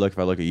know where I look. If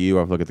I look at you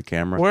or if I look at the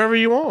camera, Wherever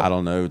you want. I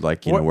don't know.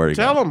 Like where to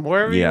tell go. them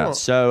wherever you want.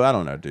 So I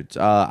don't know, dude.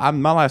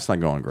 My life's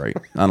not going great.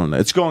 I don't know.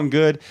 It's going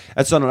good.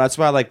 That's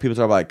why I like people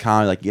talk about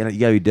comedy. Like you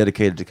gotta be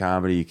dedicated to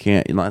comedy. You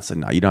can't. That's like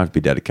no. You don't have to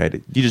be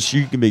dedicated.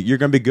 You're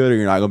gonna be good or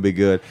you're not gonna be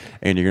good,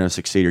 and you're gonna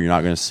succeed or you're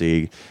not gonna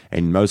succeed.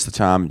 And most of the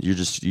time, you're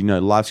just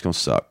life's gonna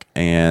suck,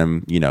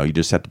 and you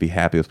just have to be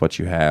happy with what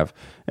you have.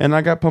 And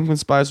I got pumpkin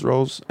spice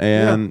rolls,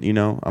 and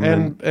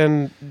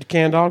and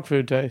canned dog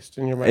food taste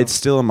in your mouth. It's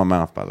still in my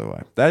mouth, by the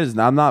way. That is,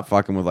 I'm not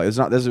fucking with it's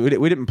not. We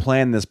didn't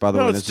plan this, by the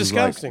way. It's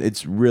disgusting.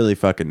 It's really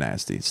fucking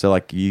nasty. So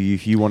like,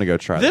 you want to go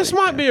try this that,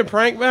 might be a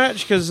prank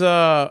batch because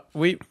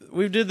we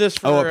did this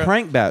for a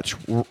prank batch.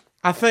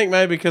 I think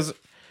maybe because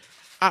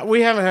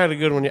we haven't had a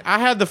good one yet. I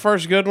had the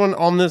first good one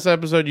on this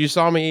episode. You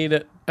saw me eat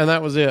it, and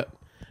that was it.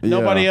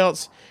 Nobody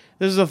else.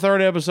 This is the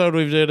 3rd episode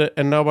we've did it,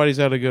 and nobody's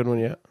had a good one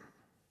yet.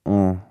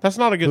 That's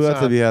not a good Who sign.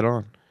 else have you had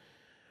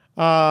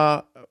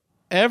on?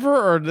 Ever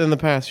or in the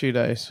past few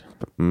days?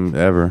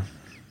 Ever.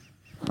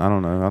 I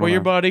don't know.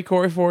 Your buddy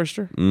Corey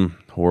Forrester.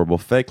 Horrible,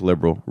 fake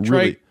liberal,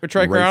 Trey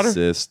Crowder?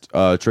 racist,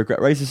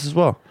 racist as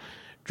well.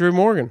 Drew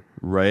Morgan.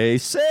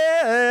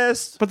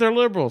 Racist, But they're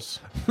liberals.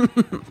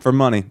 for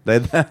money. They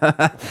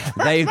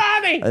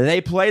money!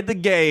 They played the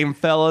game,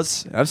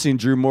 fellas. I've seen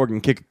Drew Morgan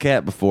kick a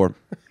cat before.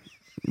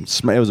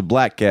 It was a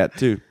black cat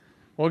too.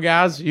 Well,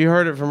 guys, you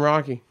heard it from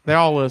Rocky. They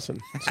all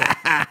listen. So.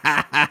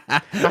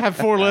 I have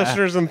 4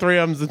 listeners, and 3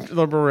 of them's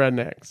liberal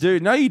rednecks.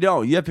 Dude, no, you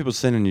don't. You have people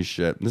sending you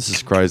shit. This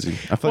is crazy.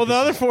 Well, the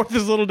other 4th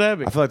is Little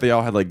Debbie. I feel like they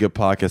all had like good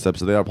podcast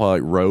episodes. They all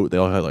probably wrote. They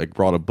all had like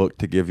brought a book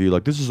to give you.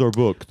 Like, this is our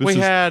book. This We is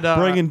had,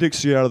 bringing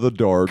Dixie out of the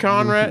dark.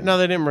 Conrad. No,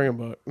 they didn't bring a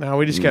book. No,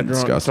 we just got drunk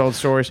and disgusting. told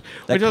stories.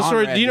 That We told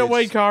stories. Conrad Do you know dude's-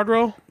 Wade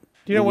Cardwell?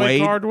 Do you know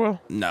Wade Cardwell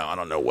No, I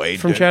don't know Wade.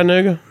 from dude.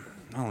 Chattanooga?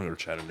 I don't go to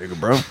Chattanooga,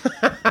 bro.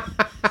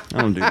 I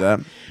don't do that.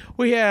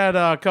 We had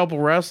a couple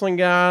wrestling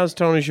guys,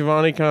 Tony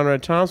Schiavone,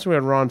 Conrad Thompson. We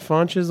had Ron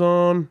Funches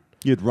on.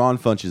 You had Ron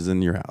Funches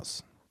in your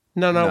house.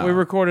 No, we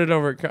recorded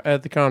over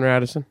at the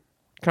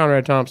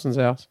Conrad Thompson's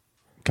house.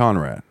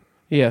 Conrad.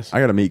 Yes. I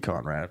got to meet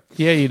Conrad.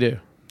 Yeah, you do.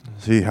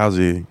 See, how's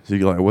he?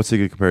 Like, what's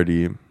he compared to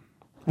you?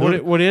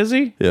 What is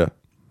he? Yeah.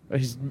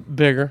 He's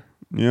bigger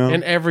Yeah.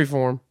 in every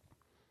form.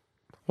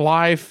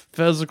 Life,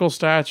 physical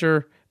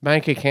stature,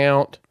 bank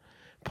account,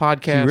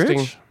 podcasting.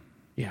 rich?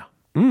 Yeah.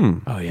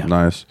 Oh yeah.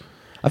 Nice.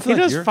 I feel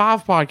He like does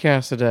 5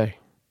 podcasts a day.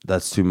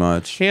 that's too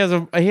much. He has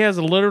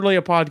literally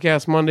a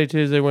podcast Monday,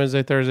 Tuesday,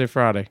 Wednesday, Thursday,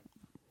 Friday.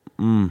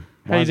 How you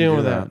does he doing do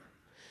with that?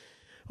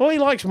 Well, he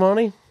likes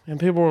money, and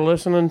people were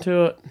listening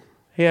to it.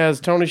 He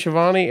has Tony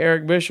Schiavone,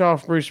 Eric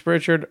Bischoff, Bruce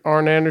Pritchard,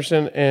 Arn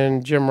Anderson,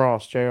 and Jim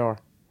Ross, Jr.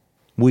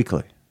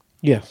 Weekly.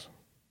 Yes.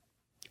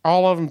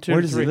 All of them 2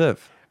 Where to does 3. he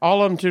live?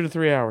 All of them 2 to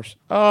 3 hours.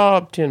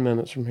 10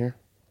 minutes from here.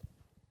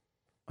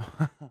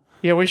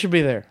 Yeah, we should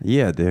be there.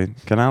 Yeah, dude.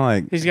 Can I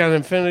like? He's got an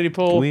infinity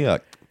pool. We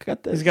got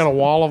this. He's got a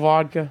wall of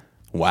vodka.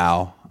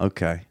 Wow.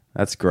 Okay,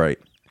 that's great.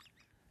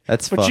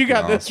 That's. But you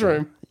got fucking this awesome.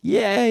 room.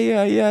 Yeah.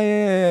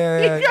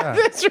 You got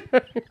this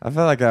room. I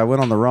feel like I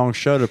went on the wrong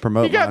show to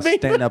promote You got my me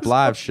stand-up boozled.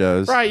 live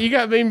shows. Right, you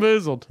got Bean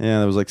Boozled. Yeah,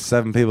 there was like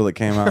 7 people that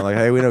came out like,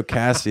 "Hey, we know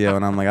Casio,"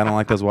 and I'm like, "I don't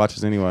like those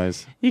watches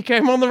anyways." You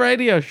came on the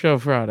radio show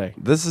Friday.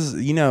 This is,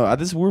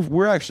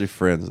 we're actually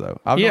friends though.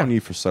 I've Yeah. known you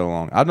for so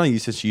long. I've known you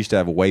since you used to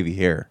have wavy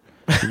hair.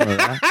 You know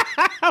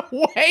that?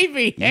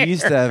 Wavy hair. You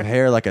used to have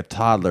hair like a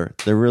toddler.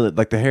 They're really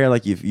like the hair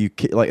like you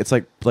like it's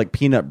like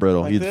peanut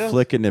brittle. Like You'd this?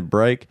 flick it and it'd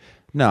break.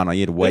 No,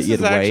 you had This you is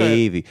had actually-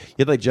 wavy. You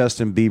had like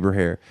Justin Bieber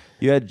hair.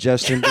 You had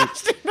Justin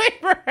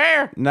Bieber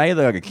hair. Now you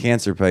look like a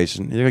cancer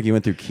patient. You look like you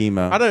went through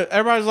chemo. I do.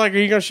 Everybody's like, "Are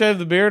you gonna shave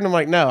the beard?" And I'm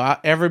like, "No."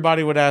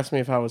 Everybody would ask me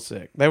if I was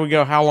sick. They would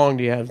go, "How long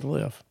do you have to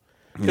live?"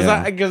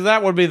 Because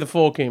that would be the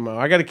full chemo.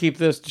 I got to keep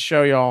this to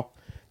show y'all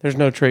there's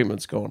no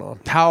treatments going on.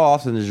 How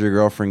often does your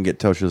girlfriend get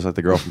told she looks like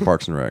the girl from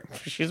Parks and Rec?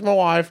 She's my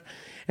wife.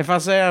 If I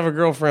say I have a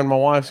girlfriend, my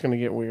wife's gonna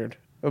get weird.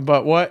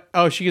 But what?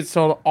 Oh, she gets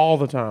told all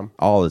the time.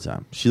 All the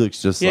time. She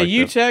looks just Yeah, like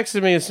you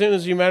texted me as soon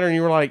as you met her, and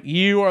you were like,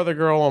 "You are the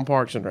girl on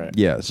Parks and Rec."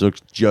 Yeah, she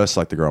looks just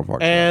like the girl on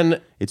Parks and Rec.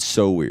 And It's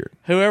so weird.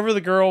 whoever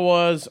the girl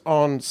was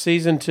on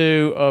season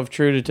 2 of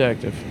True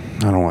Detective.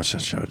 I don't watch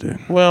that show, dude.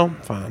 Well,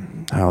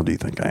 fine. How do you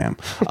think I am?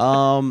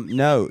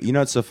 No, you know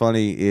what's so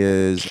funny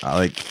is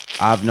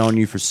I've known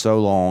you for so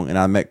long, and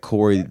I met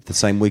Corey the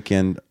same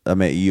weekend I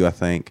met you, I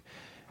think,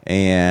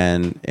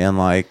 and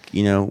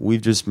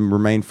we've just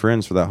remained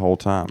friends for that whole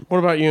time. What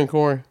about you and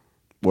Corey?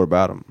 What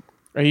about him?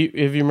 Have you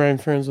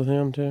remained friends with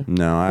him too?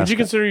 No, Would you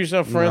consider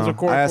yourself friends with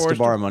Corey? I asked to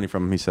borrow money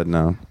from him. He said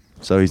no,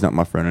 so he's not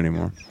my friend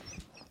anymore.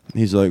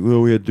 He's like,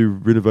 well, we had to do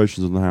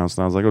renovations in the house,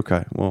 and I was like,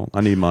 okay, well,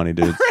 I need money,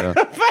 dude. So.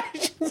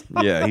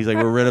 Yeah, he's like,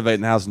 we're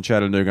renovating the house in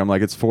Chattanooga. I'm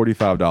like, it's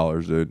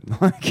 $45, dude.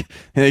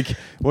 like,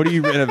 what are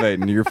you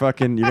renovating? You're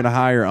gonna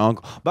hire your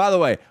uncle. By the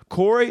way,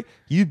 Corey,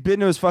 you've been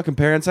to his fucking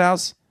parents'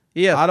 house?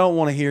 Yeah. I don't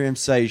want to hear him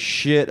say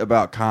shit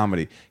about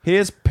comedy.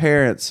 His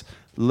parents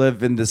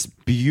live in this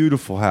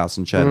beautiful house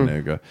in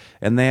Chattanooga,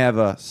 and they have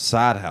a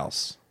side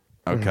house.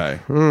 Okay,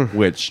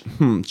 which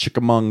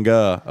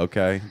Chickamauga.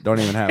 Okay, don't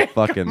even have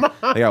fucking.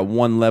 They got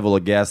one level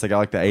of gas. They got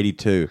like the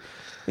 82.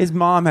 His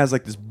mom has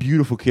like this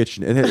beautiful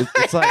kitchen, and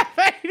it's like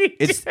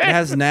it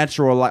has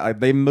natural light. Like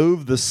they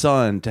moved the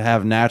sun to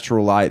have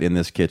natural light in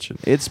this kitchen.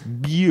 It's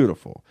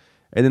beautiful.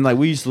 And then like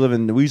we used to live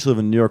in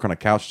New York on a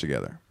couch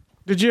together.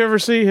 Did you ever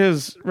see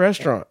his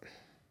restaurant?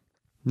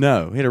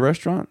 No, he had a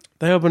restaurant.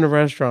 They opened a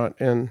restaurant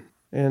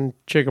in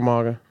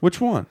Chickamauga. Which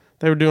one?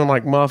 They were doing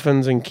like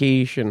muffins and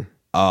quiche and.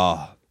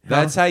 Oh,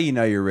 that's how you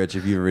know you're rich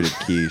if you ever eat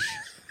quiche.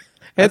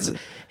 He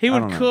I would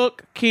don't know.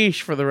 cook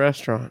quiche for the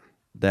restaurant.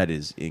 That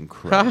is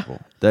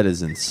incredible. That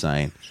is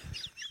insane.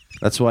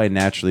 That's why he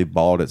naturally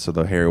bald it so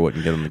the hair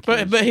wouldn't get on the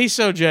quiche. But he's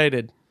so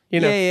jaded. You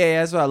know. Yeah.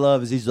 That's what I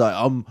love. Is he's like,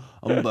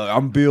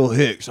 I'm Bill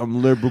Hicks.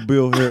 I'm liberal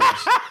Bill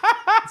Hicks.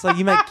 It's like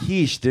you make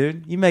quiche,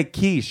 dude. You make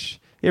quiche.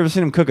 You ever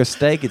seen him cook a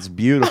steak? It's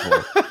beautiful.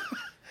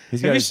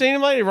 Have you seen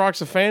him lately? He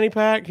rocks a fanny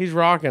pack. He's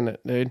rocking it,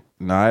 dude.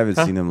 No, I haven't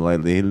seen him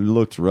lately. He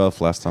looked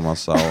rough last time I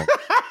saw him.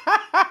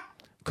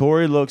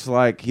 Corey looks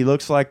like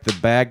the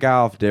bad guy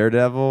off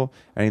Daredevil,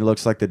 and he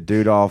looks like the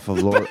dude off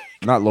of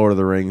not Lord of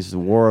the Rings, the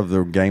War of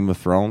the Game of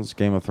Thrones.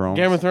 Game of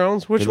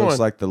Thrones? Which he one? looks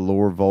like the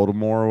Lord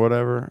Voldemort or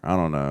whatever. I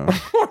don't know.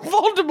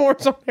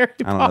 Voldemort's on Harry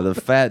I Potter. don't know.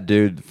 The fat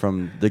dude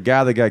from the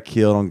guy that got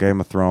killed on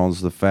Game of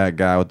Thrones, the fat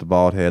guy with the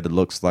bald head that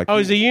looks like. Oh,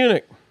 he's a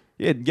eunuch.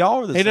 Yeah,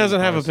 y'all are the He same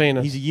doesn't have a person.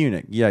 penis. He's a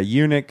eunuch. Yeah,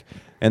 eunuch.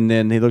 And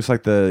then he looks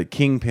like the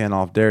Kingpin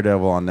off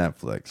Daredevil on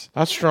Netflix.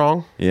 That's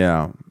strong.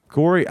 Yeah.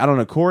 Corey, I don't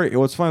know. Corey,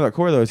 what's funny about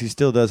Corey, though, is he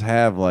still does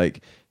have,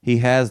 he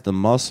has the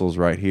muscles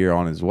right here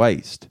on his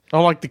waist.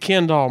 Oh, like the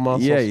Ken doll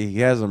muscles. Yeah, he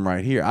has them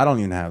right here. I don't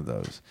even have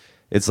those.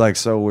 It's,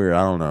 so weird.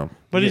 I don't know.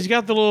 But he's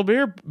got the little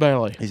beer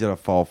belly. He's got a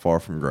fall far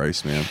from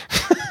grace, man.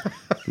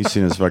 You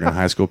seen his fucking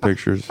high school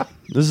pictures?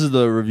 This is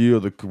the review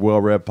of the Well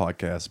Read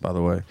podcast, by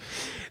the way.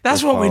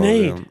 That's Go what we follow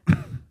need.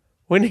 them.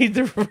 We need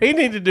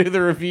to do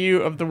the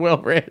review of the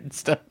well-read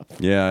stuff.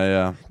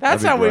 Yeah.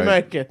 That's That'd be how we great.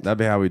 make it. That'd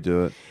be how we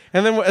do it.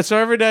 And then, so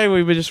every day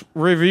we would just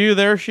review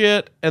their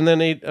shit and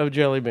then eat a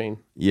jelly bean.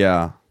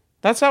 Yeah.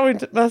 That's how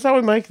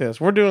we make this.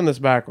 We're doing this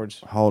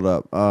backwards. Hold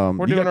up.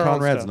 You doing got our own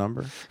Conrad's stuff.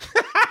 number?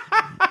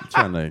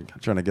 I'm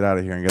trying to get out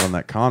of here and get on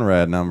that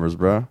Conrad numbers,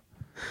 bro.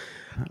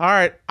 All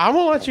right, I'm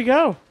gonna let you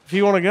go if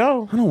you want to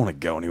go. I don't want to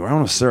go anywhere. I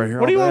want to sit here.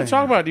 What do you want to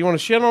talk about? Do you want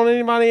to shit on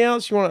anybody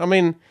else? I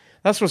mean,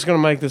 that's what's going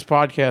to make this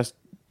podcast,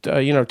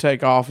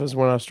 take off is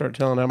when I start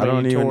telling how I many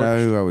don't you even torch.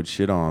 know who I would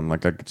shit on. I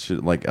could shit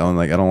I don't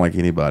like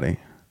anybody.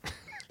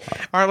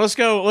 All right, let's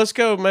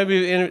go.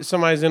 Maybe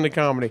somebody's into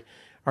comedy.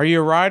 Are you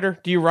a writer?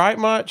 Do you write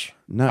much?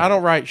 No. I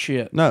don't write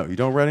shit. No, you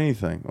don't write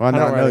anything. Well, I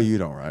don't know write. you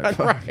don't write.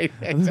 Right.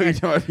 I know you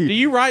don't- Do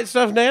you write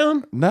stuff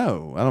down?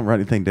 No, I don't write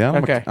anything down.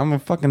 Okay. I'm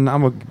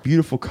a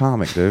beautiful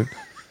comic, dude.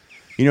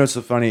 You know, it's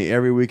so funny.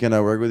 Every weekend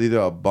I work with you,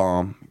 though, I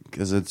bomb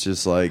because it's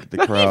just like the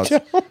crowds.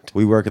 don't.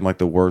 We work in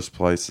the worst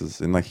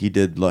places, and he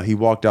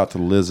walked out to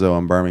Lizzo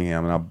in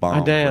Birmingham, and I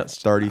bombed. I danced.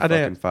 for 30 I fucking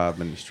danced. 5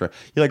 minutes straight.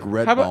 You like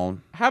Red How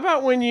Bone?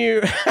 about when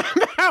you?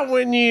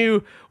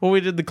 We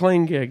did the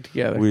clean gig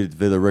together? We did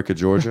Villa Rica,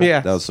 Georgia.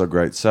 Yes. That was so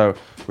great. So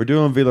we're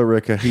doing Villa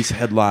Rica. He's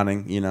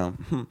headlining,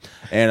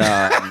 and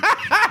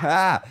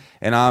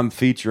and I'm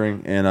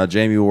featuring, and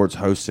Jamie Ward's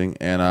hosting,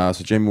 and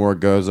so Jamie Ward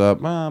goes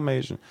up, I'm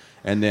Asian,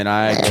 and then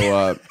I go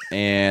up,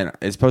 and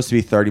it's supposed to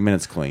be 30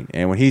 minutes clean.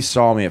 And when he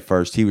saw me at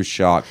first, he was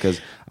shocked because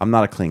I'm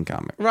not a clean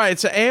comic. Right,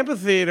 it's an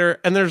amphitheater,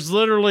 and there's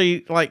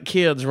literally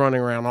kids running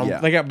around. Yeah.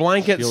 They got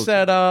blankets Children.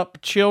 set up,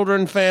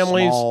 children,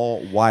 families.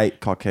 Small, white,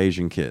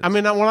 Caucasian kids. I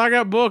mean, when I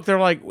got booked, they're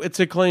like, "It's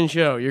a clean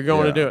show. You're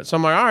going to Yeah. do it." So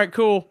I'm like, "All right,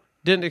 cool."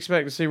 didn't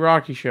expect to see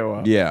Rocky show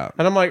up. Yeah.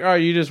 And I'm like, "Oh,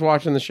 you just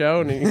watching the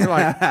show?" And you're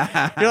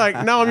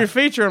like, "No, I'm your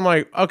feature." I'm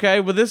like, "Okay,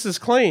 well, this is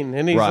clean."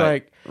 And he's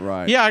like,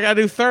 Right. "Yeah, I got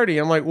to do 30."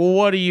 I'm like, "Well,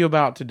 what are you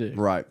about to do?"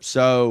 Right.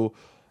 So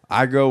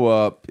I go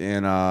up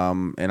and I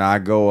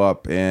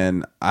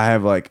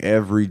have like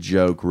every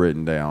joke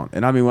written down.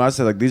 And I mean, when I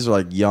say like these are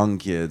like young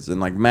kids,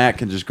 and like Matt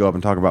can just go up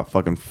and talk about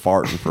fucking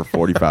farting for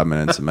 45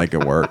 minutes and make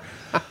it work.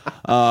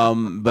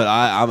 But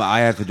I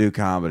have to do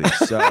comedy.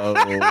 So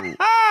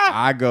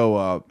I go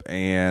up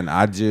and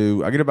I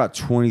get about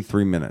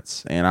 23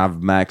 minutes, and I've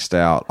maxed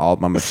out all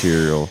my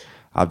material.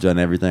 I've done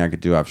everything I could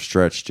do. I've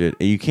stretched it.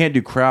 And you can't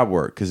do crowd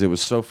work because it was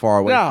so far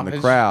away from the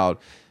crowd.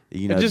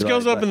 You know, it just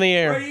goes up in the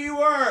air. Where do you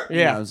work? Yeah.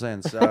 You know what I'm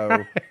saying?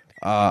 So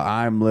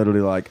I'm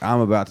literally like, I'm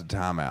about to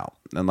time out.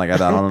 And like, I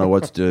don't know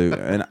what to do.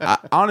 And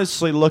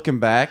honestly, looking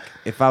back,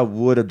 if I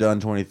would have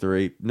done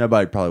 23,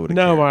 nobody probably would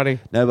have cared.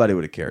 Nobody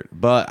would have cared.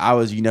 But I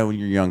was, when you're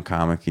a young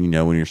comic and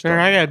when you're starting.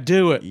 I got to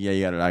do it.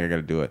 Yeah, I got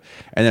to do it.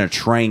 And then a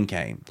train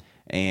came.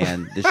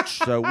 And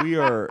so we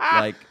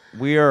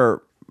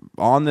are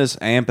on this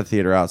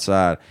amphitheater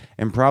outside,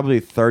 and probably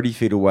 30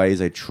 feet away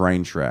is a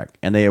train track.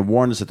 And they have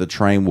warned us that the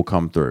train will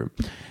come through.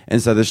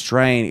 And so this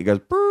train, it goes,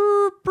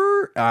 brr,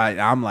 brr.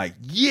 I'm like,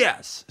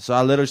 yes. So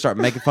I literally start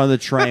making fun of the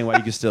train while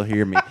you can still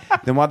hear me.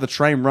 Then while the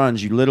train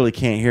runs, you literally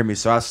can't hear me.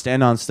 So I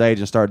stand on stage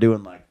and start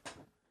doing like,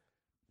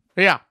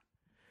 yeah,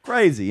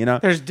 crazy,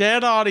 There's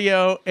dead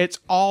audio. It's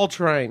all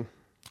train.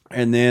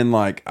 And then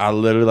like I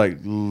literally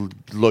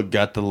like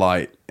got the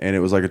light, and it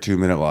was like a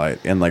 2-minute light,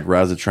 and like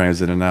Rise the Train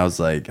was in, and I was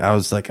like,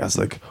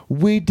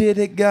 we did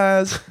it,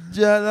 guys!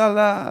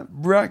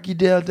 Rocky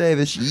Dale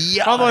Davis.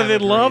 Yeah, although they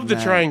loved the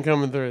train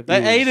coming through,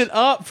 they ate it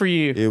up for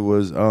you. It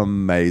was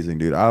amazing,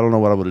 dude. I don't know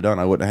what I would have done.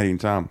 I wouldn't have had any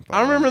time.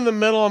 I remember in the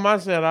middle of my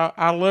set,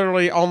 I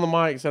literally on the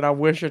mic said, "I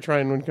wish a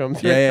train would come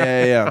through."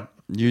 Yeah.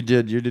 You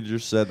did your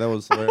set. That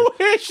was hilarious.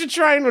 I wish a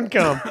train would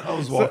come. I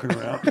was walking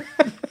around.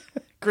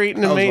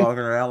 Greeting I was me. walking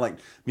around like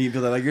meeting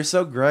people. They're like, "You're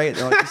so great."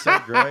 They're like, "You're so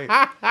great."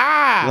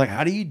 They're like,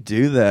 "How do you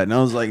do that?" And I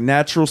was like,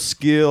 "Natural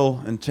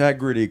skill,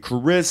 integrity,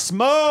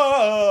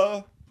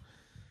 charisma."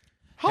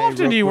 How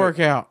often do you work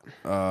out?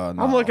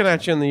 I'm looking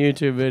at you in the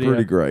YouTube video.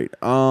 Pretty great.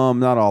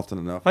 Not often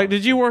enough. Like,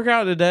 did you work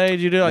out today? Did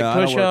you do like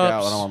push-ups? I don't work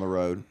out when I'm on the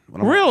road.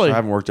 Really? I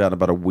haven't worked out in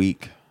about a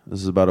week.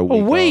 This is about a week.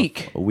 A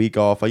week? Off. A week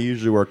off. I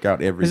usually work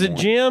out every Is it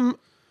morning. gym?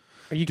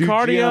 Are you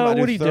cardio?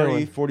 What are you 30,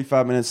 doing?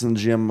 45 minutes in the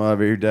gym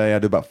every day. I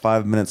do about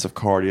 5 minutes of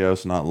cardio,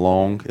 so not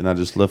long, and I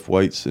just lift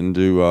weights and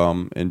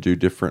do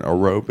different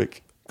aerobic.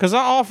 Because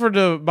I offered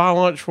to buy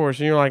lunch for us,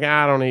 and you're like,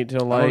 I don't eat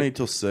till late. I don't eat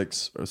till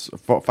 6,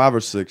 or 5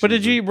 or 6. But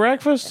did you eat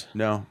breakfast?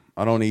 No,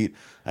 I don't eat.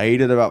 I eat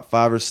at about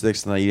 5 or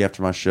 6, and I eat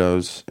after my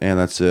shows, and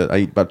that's it. I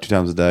eat about 2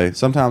 times a day.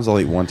 Sometimes I'll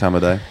eat 1 time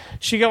a day.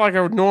 She got like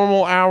a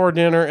normal hour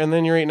dinner, and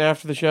then you're eating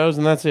after the shows,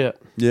 and that's it.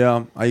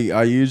 Yeah,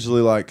 I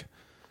usually like.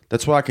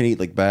 That's why I can eat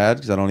like bad,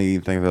 because I don't eat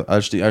anything. I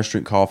just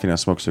drink coffee and I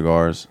smoke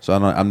cigars, so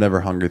I'm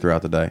never hungry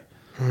throughout the day.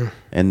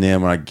 And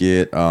then when I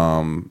get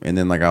and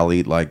then like I'll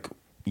eat like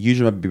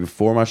usually maybe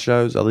before my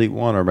shows I'll eat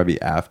one, or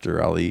maybe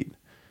after I'll eat.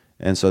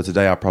 And so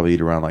today I'll probably eat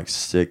around like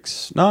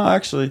 6. No,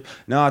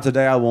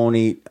 today I won't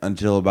eat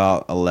until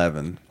about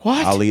 11.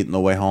 What? I'll eat on the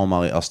way home.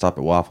 I'll stop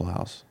at Waffle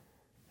House.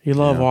 You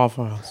love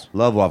Waffle House.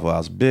 Love Waffle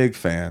House. Big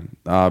fan.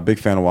 Big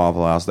fan of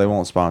Waffle House. They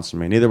won't sponsor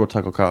me. Neither will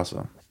Taco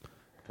Casa.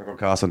 Taco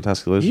Casa in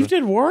Tuscaloosa. You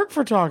did work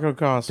for Taco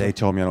Casa. They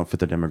told me I don't fit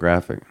the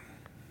demographic.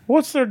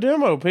 What's their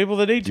demo? People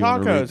that eat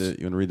tacos.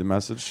 You want to read the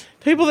message?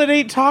 People that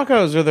eat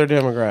tacos are their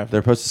demographic.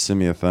 They're supposed to send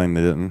me a thing.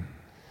 They didn't.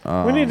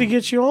 We need to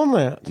get you on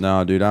that.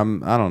 No, dude. I don't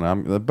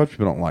know. A bunch of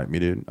people don't like me,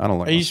 dude. I don't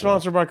like. Are you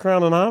myself. sponsored by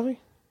Crown and Ivy?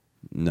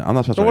 No, I'm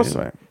not sponsored by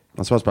anybody.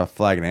 I'm sponsored by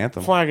Flag and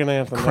Anthem. Flag and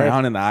Anthem.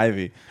 Crown and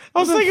Ivy. I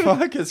was what thinking. the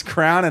fuck is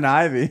Crown and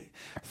Ivy?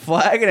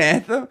 Flag and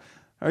Anthem?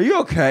 Are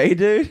you okay,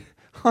 dude?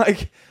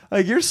 Like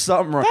you're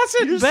something wrong. That's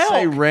at you just Belk.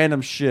 say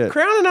random shit.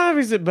 Crown and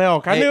Ivy's at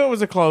Belk. I knew it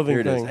was a clothing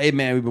Here it thing. is. Hey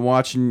man, we've been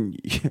watching.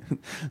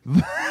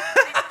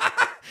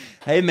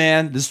 Hey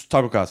man, this is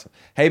Taco Casa.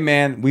 Hey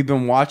man, we've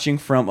been watching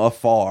from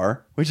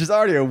afar, which is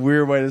already a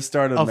weird way to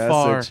start a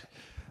message.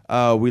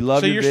 We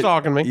love. So you're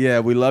stalking me?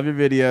 Yeah, we love your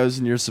videos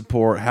and your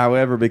support.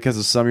 However, because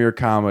of some of your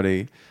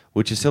comedy,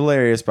 which is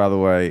hilarious, by the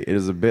way, it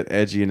is a bit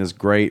edgy and is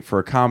great for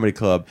a comedy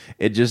club.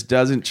 It just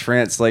doesn't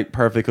translate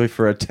perfectly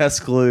for a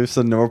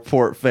Tuscaloosa,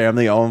 Northport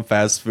family-owned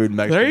fast food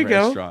Mexican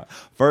restaurant. Go.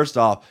 First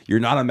off,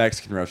 you're not a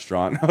Mexican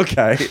restaurant,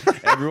 okay?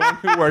 Everyone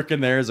who works in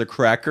there is a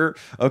cracker,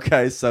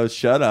 okay? So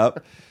shut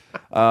up.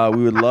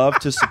 We would love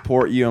to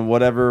support you in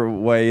whatever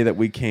way that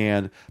we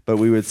can, but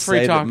we would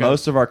say that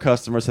most of our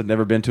customers have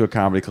never been to a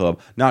comedy club.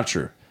 Not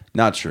true.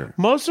 Not true.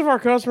 Most of our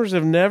customers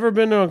have never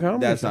been to a comedy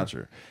club. That's not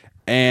true.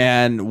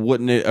 And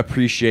wouldn't it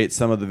appreciate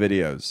some of the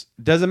videos?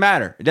 Doesn't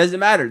matter. It doesn't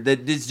matter.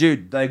 That this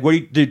dude, like, what do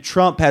you do?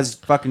 Trump has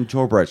fucking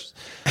tour brushes.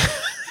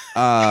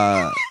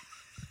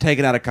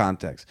 Taken out of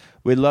context.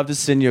 We'd love to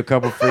send you a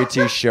couple free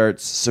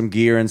T-shirts, some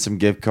gear, and some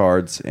gift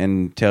cards,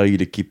 and tell you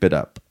to keep it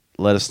up.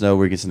 Let us know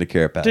where you can send a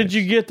care package. Did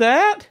you get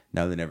that?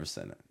 No, they never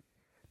sent it.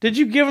 Did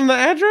you give them the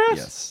address?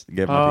 Yes.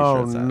 Give my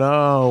T-shirts out.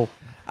 No.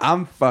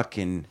 I'm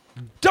fucking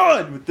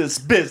done with this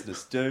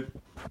business, dude.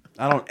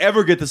 I don't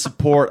ever get the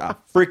support I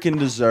freaking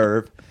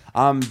deserve.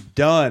 I'm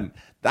done.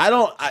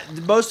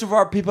 Most of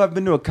our people have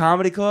been to a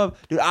comedy club.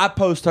 Dude, I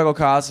post Taco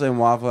Casa and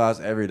Waffle House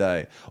every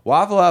day.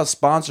 Waffle House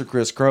sponsor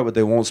Chris Crow, but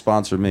they won't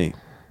sponsor me.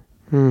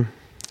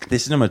 They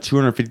sent him a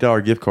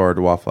 $250 gift card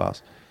to Waffle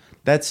House.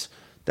 That's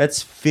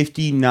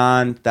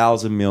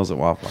 59,000 meals at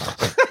Waffle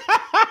House.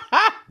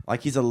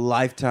 Like he's a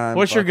lifetime.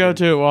 What's your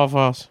go-to at Waffle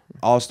House?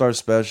 All-Star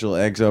Special,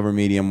 eggs over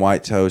medium,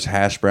 white toast,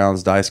 hash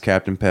browns, diced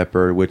Captain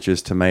Pepper, which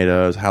is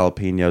tomatoes,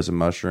 jalapenos, and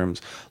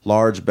mushrooms,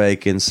 large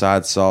bacon,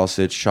 side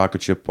sausage,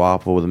 chocolate chip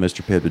waffle with a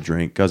Mr. Pibb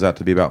drink. Goes out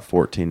to be about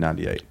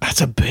 $14.98. That's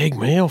a big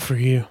meal for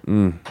you.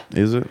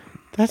 Is it?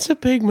 That's a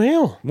big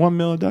meal. 1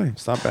 meal a day.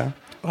 It's not bad.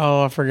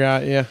 Oh, I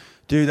forgot. Yeah.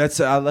 Dude, that's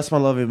my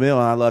lovely meal,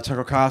 and I love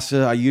Taco Casa.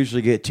 I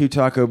usually get 2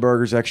 taco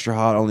burgers, extra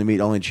hot, only meat,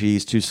 only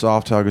cheese, 2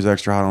 soft tacos,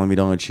 extra hot, only meat,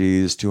 only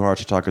cheese, 2 hard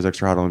tacos,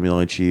 extra hot, only meat,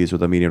 only cheese,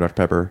 with a medium Dr.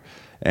 Pepper,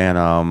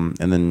 and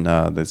then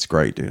that's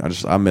great, dude.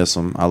 I miss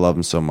them. I love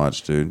them so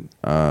much, dude.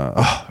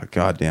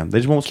 Goddamn, they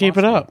just won't Keep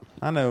it up.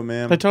 I know,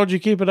 man. They told you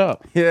keep it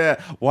up. Yeah,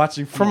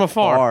 watching from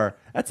afar.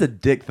 That's a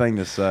dick thing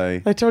to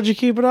say. They told you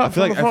keep it up. I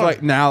feel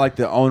like now, like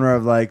the owner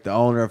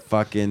of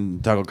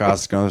fucking Taco Casa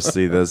is gonna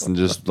see this and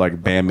just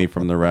like ban me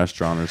from the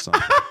restaurant or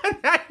something.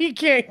 You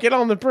can't get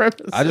on the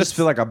premises. I just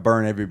feel like I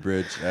burn every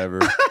bridge ever.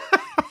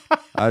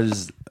 I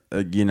just,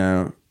 a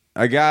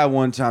guy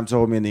one time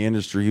told me in the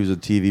industry, he was a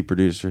TV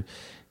producer.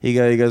 He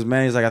goes,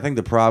 man, he's like, I think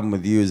the problem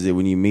with you is that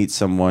when you meet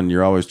someone,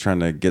 you're always trying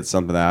to get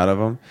something out of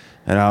them.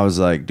 And I was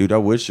like, dude, I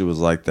wish it was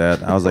like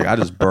that. I was like, I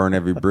just burn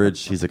every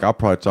bridge. He's like, I'll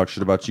probably talk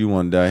shit about you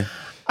one day.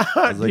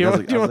 Do you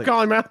want to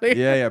call him out there?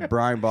 Yeah,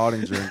 Brian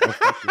Baldinger. Go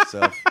fuck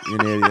yourself.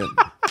 You're an idiot.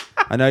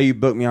 I know you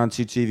booked me on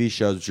 2 TV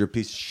shows, but you're a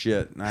piece of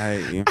shit, and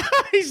I hate you.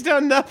 He's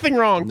done nothing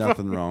wrong.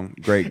 Nothing wrong.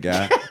 Great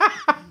guy.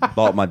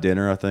 Bought my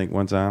dinner, I think,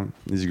 one time.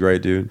 He's a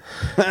great dude.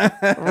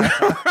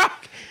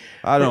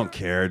 I don't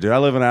care, dude. I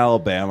live in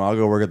Alabama. I'll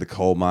go work at the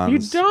coal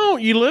mines. You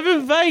don't. You live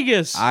in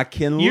Vegas. I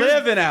can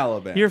live in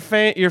Alabama. You're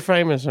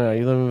famous now.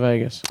 You live in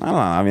Vegas. I don't know.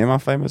 I mean, am I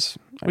famous?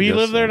 Will you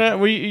live there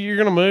now? You're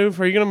going to move?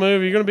 Are you going to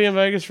move? Are you going to be in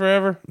Vegas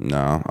forever?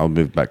 No, I'll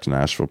move back to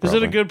Nashville probably.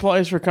 Is it a good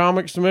place for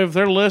comics to move? If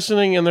they're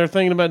listening and they're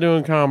thinking about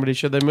doing comedy,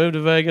 should they move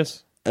to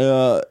Vegas?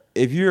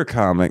 If you're a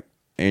comic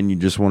and you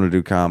just want to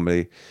do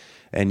comedy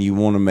and you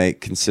want to make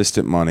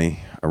consistent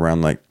money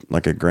around like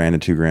 $1,000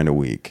 to $2,000 a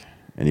week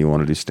and you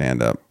want to do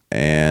stand-up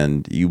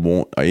and you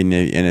won't, and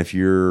if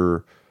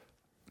you're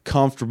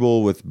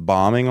comfortable with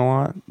bombing a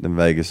lot, then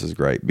Vegas is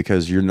great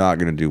because you're not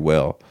going to do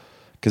well.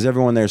 Because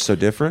everyone there is so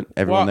different.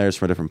 Everyone there is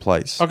from a different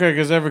place. Okay,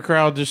 because every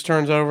crowd just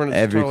turns over and it's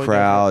every totally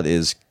crowd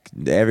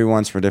different.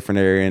 Everyone's from a different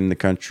area in the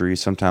country,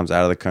 sometimes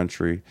out of the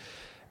country.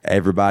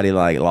 Everybody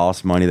like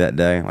lost money that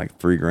day, like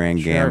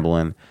 $3,000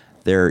 gambling.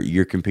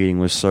 You're competing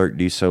with Cirque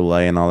du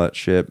Soleil and all that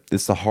shit.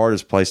 It's the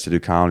hardest place to do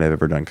comedy I've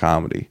ever done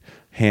comedy,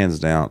 hands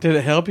down. Did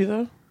it help you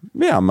though?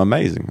 Yeah, I'm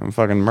amazing. I'm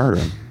fucking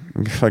murdering.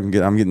 I'm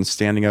getting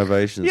standing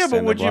ovations. Yeah,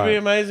 but would you be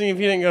amazing if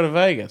you didn't go to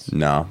Vegas?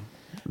 No.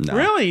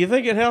 Really? You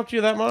think it helped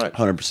you that much?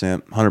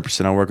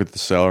 100%. I work with the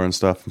Cellar and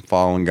stuff and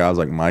following guys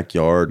like Mike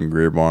Yard and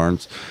Greer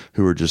Barnes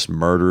who are just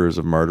murderers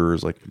of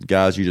murderers. Like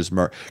guys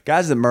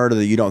guys that murder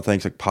that you don't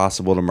think is like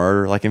possible to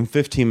murder. Like in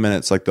 15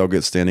 minutes, like they'll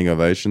get standing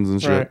ovations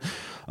and shit.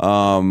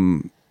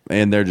 Right.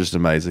 And they're just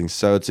amazing.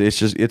 So it's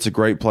a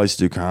great place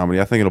to do comedy.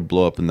 I think it'll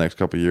blow up in the next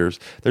couple of years.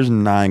 There's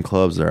 9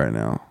 clubs there right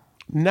now.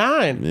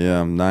 9?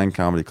 Yeah, 9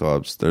 comedy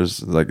clubs.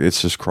 There's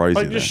it's just crazy.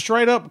 Like just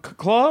straight up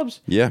clubs?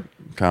 Yeah,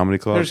 comedy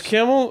clubs. There's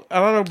Kimmel. I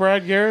don't know.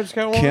 Brad Garrett's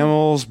got one.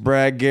 Kimmel's,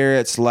 Brad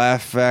Garrett's,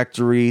 Laugh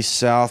Factory,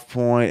 South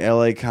Point,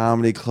 LA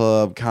Comedy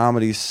Club,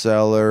 Comedy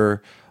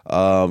Cellar,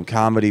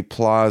 Comedy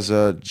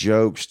Plaza,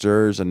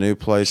 Jokesters, a new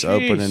place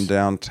opening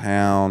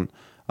downtown.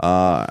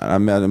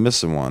 I'm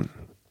missing one.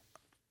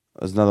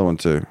 There's another one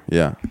too.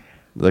 Yeah,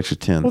 there's actually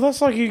 10. Well,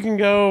 that's like you can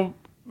go.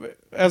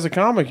 As a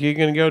comic, you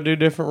can go do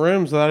different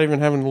rooms without even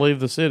having to leave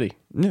the city.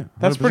 Yeah, 100%.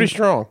 That's pretty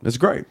strong. It's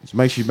great. It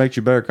makes you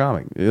a better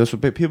comic. That's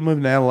what people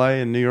moving to LA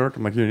and New York.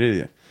 I'm like, you're an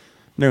idiot.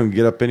 You're not gonna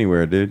get up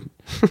anywhere, dude.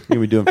 You're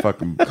gonna be doing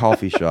fucking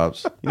coffee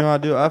shops. You know what I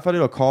do? If I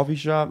do a coffee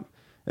shop,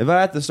 if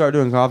I have to start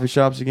doing coffee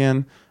shops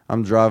again,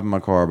 I'm driving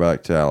my car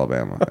back to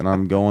Alabama and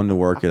I'm going to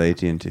work at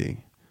AT&T.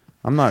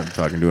 I'm not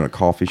fucking doing a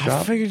coffee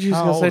shop. I figured you was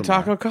gonna say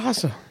Taco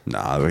Casa.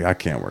 Nah, I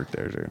can't work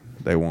there, dude.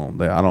 They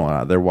won't. I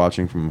don't. They're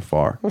watching from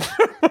afar.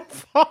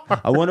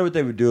 I wonder what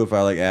they would do if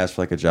I like asked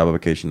for like a job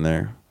application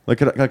there. Like,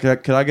 could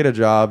I get a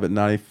job at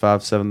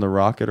 95.7 The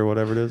Rocket or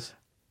whatever it is?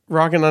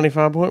 Rocket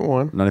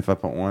 95.1.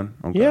 95.1.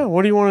 Okay. Yeah.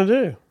 What do you want to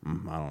do?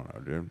 I don't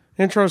know, dude.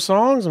 Intro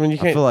songs. I mean, you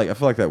can't. I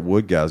feel like that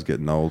Wood guy's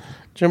getting old.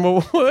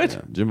 Jimbo Wood.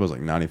 Yeah, Jimbo's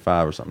like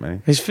 95 or something.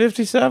 Ain't he? He's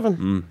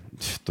 57.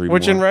 3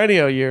 Which more. in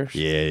radio years.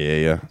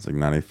 Yeah. It's like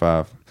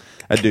 95.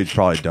 That dude's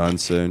probably done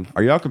soon.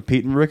 Are y'all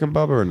competing with Rick and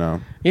Bubba or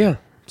no? Yeah.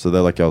 So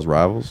they're like y'all's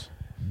rivals?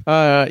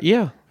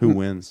 Yeah. Who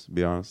wins, to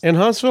be honest? In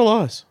Huntsville,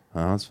 us.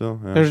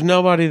 Huntsville? Yeah. There's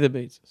nobody that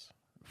beats us.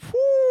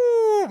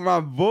 Woo, my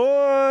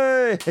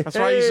boy. That's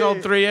why you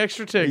sold 3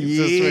 extra tickets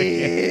this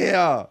weekend.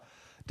 Yeah.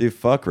 Dude,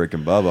 fuck Rick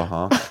and Bubba,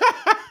 huh?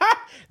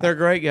 They're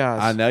great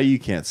guys. I know you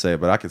can't say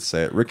it, but I could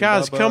say it. Rick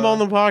Guys, and Bubba. come on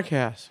the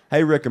podcast.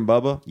 Hey, Rick and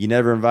Bubba, you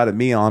never invited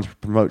me on to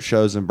promote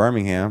shows in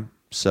Birmingham,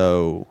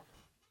 so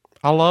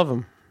I love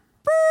them.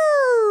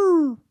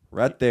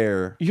 right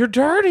there, You're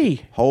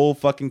dirty. whole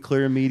fucking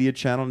Clear Media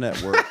Channel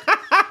Network.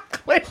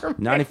 Clear.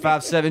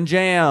 95.7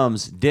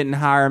 Jams didn't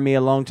hire me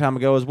a long time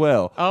ago as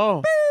well.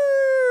 Oh,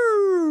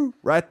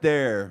 Right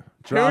there.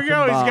 here we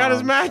go. He's got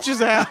his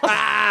matches out.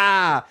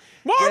 Ah,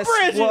 More guess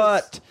bridges.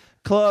 what?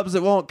 Clubs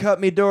that won't cut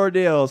me door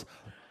deals.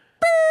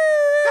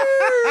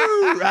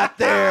 Right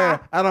there.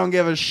 I don't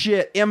give a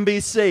shit.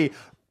 NBC.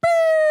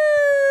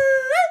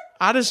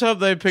 I just hope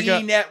they pick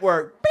up.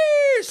 E-Network.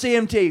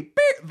 CMT.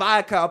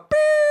 Viacom.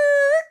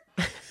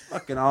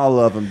 Fucking all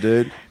of them,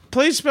 dude.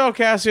 Please spell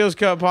Casio's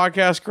Cut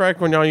podcast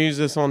correct when y'all use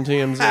this on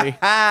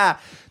TMZ.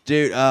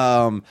 Dude, you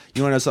want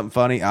to know something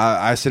funny?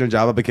 I sent in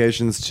job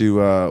applications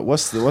to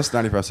what's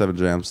 95.7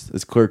 Jams?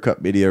 It's Clear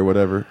Cut Media or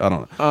whatever. I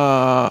don't know.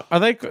 Are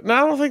they? No, I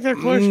don't think they're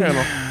Clear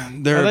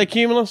Channel. Are they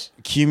Cumulus?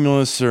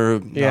 Cumulus or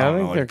Yeah, I don't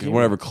think know, they're like, Cumulus.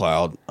 whatever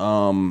cloud.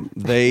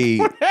 They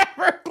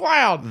Whatever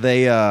cloud.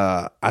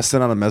 I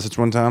sent out a message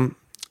one time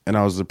and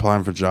I was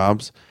applying for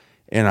jobs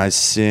and I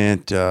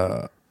sent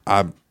I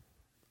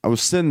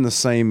was sending the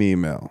same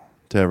email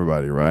to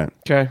everybody, right?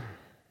 Okay.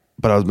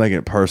 But I was making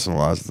it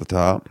personalized at the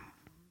top.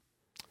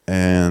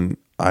 And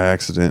I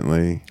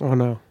accidentally Oh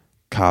no.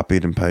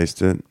 copied and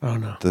pasted Oh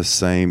no. the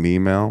same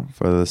email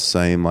for the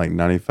same like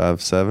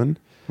 95.7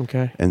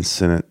 Okay. and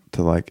sent it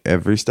to like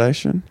every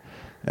station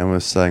and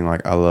was saying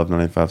like I love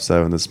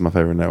 95.7, this is my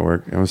favorite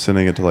network, and was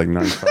sending it to like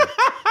 95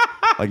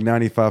 like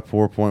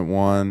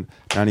 95.4.1,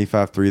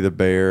 95.3 The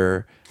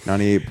Bear,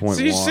 98.1.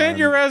 So you sent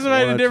your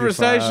resume to different 102.5.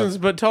 stations,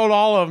 but told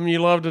all of them you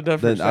loved a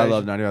different Then I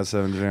station. love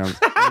 95.7 Jams.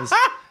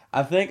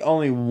 I think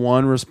only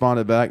one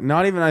responded back.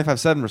 Not even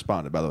 95.7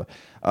 responded, by the way.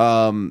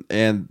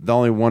 And the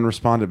only one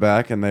responded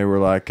back, and they were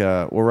like,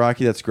 well,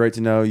 Rocky, that's great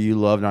to know you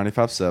love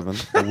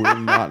 95.7, but we're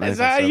not 95.7. Is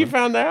that how you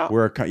found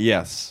out?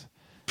 Yes.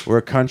 We're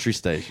a country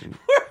station.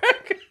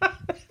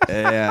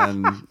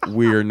 And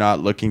we are not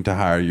looking to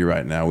hire you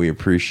right now. We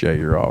appreciate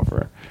your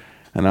offer.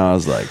 And I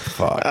was like,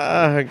 fuck.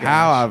 Gosh.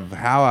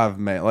 how I've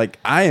made, like,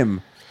 I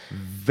am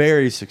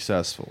very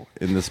successful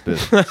in this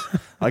business.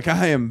 Like,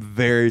 I am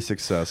very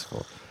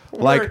successful.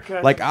 I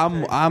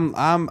am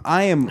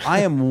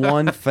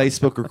one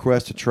Facebook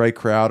request to Trey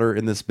Crowder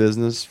in this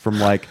business from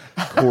like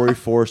Corey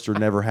Forrester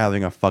never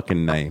having a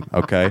fucking name.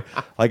 Okay,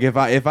 like if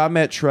I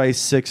met Trey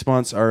 6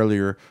 months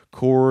earlier,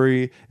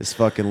 Corey is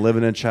fucking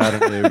living in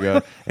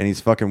Chattanooga and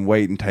he's fucking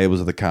waiting tables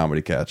at the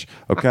Comedy Catch.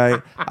 Okay,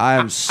 I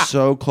am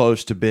so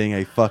close to being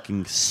a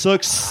fucking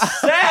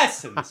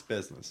success in this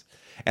business.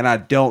 And I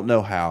don't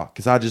know how,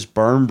 because I just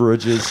burn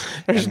bridges.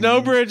 There's no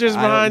bridges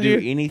behind you. I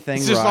don't do anything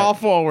It's just right. all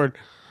forward.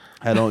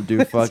 I don't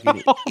do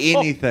fucking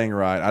anything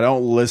right. I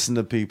don't listen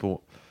to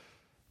people.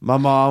 My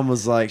mom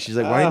was like, she's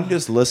like, why didn't you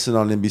just listen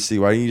on NBC?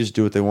 Why didn't you just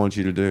do what they want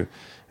you to do?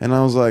 And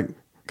I was like,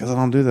 because I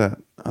don't do that.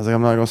 I was like,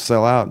 I'm not going to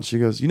sell out. And she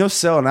goes,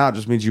 selling out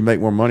just means you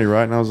make more money,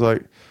 right? And I was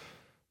like,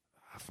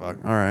 fuck,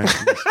 all right.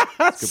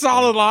 That's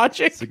solid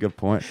logic. That's a good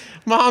point.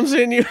 Mom's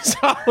in you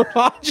solid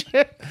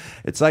logic.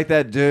 It's like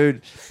that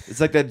dude. It's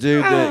like that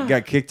dude that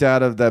got kicked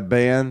out of that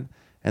band.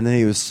 And then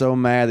he was so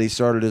mad he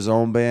started his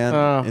own band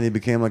and he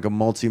became like a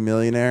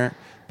multi-millionaire.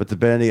 But the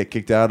band he got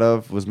kicked out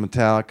of was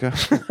Metallica,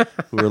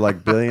 who were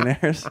like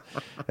billionaires.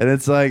 And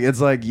it's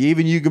like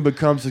even you can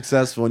become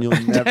successful and you'll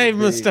never Dave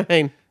be.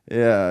 Mustaine.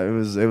 Yeah,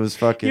 it was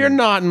fucking. You're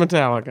not in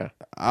Metallica.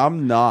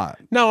 I'm not.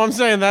 No, I'm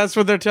saying that's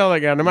what they're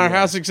telling you. No matter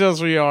how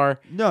successful you are,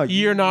 No,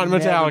 you're not in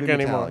never Metallica be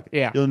anymore. Metallica.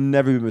 Yeah. You'll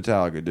never be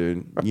Metallica,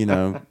 dude. You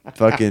know,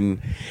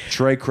 fucking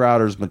Trey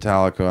Crowder's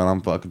Metallica, and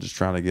I'm fucking just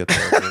trying to get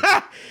there. Dude.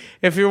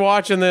 If you're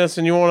watching this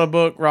and you want to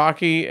book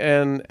Rocky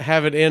and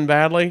have it end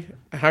badly,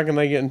 how can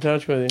they get in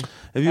touch with you?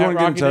 If you want to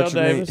get in touch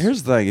with me,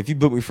 here's the thing. If you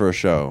book me for a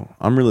show,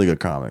 I'm a really good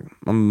comic.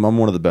 I'm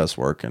one of the best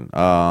working.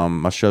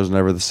 My show's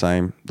never the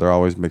same. They're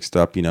always mixed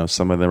up. You know,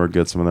 some of them are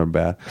good, some of them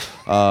are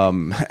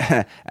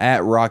bad.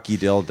 At Rocky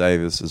Dale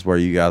Davis is where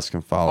you guys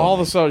can follow all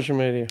me. the social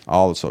media.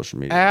 All the social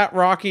media. At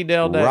Rocky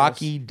Dale Davis.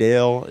 Rocky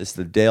Dale. It's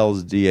the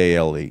Dale's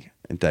Dale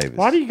and Davis.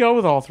 Why do you go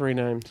with all three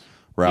names?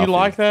 Ralphie. You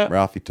like that?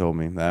 Ralphie told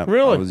me that.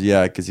 Really?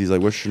 Because he's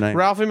like, what's your name?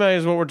 Ralphie May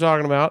is what we're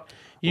talking about.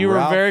 You were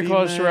very Ralphie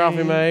close to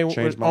Ralphie May. Changed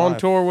Was my on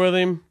life. tour with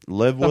him.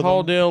 Live with The whole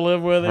him. deal,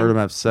 live with him. Heard him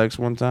have sex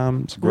one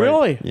time. It's great.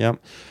 Really?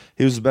 Yep.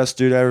 He was the best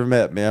dude I ever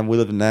met, man. We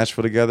lived in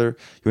Nashville together. You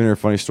want to hear a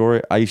funny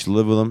story? I used to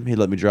live with him. He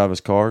let me drive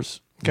his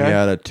cars. Okay. He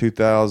had a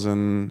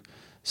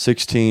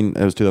 2016,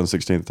 it was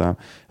 2016 at the time,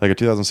 like a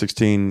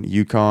 2016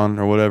 Yukon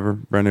or whatever,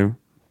 brand new.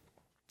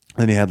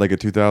 And he had like a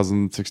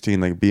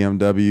 2016 like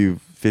BMW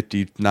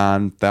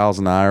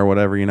 59,000i or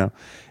whatever, you know.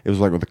 It was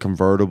like with the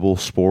convertible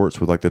sports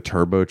with like the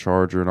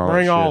turbocharger and all that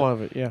Bring shit. all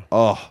of it, yeah.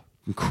 Oh,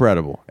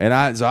 incredible. And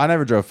I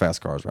never drove fast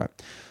cars, right?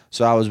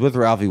 So I was with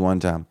Ralphie one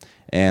time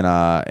and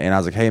I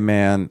was like, hey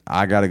man,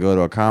 I got to go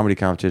to a comedy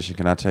competition.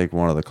 Can I take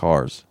one of the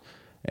cars?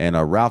 And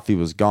Ralphie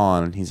was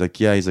gone and he's like,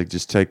 yeah, he's like,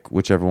 just take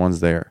whichever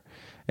one's there.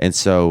 And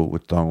so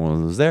which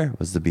one was there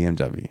was the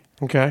BMW.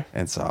 Okay.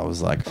 And so I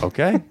was like,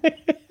 okay.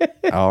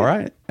 All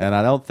right. And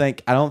I don't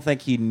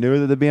think he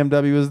knew that the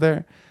BMW was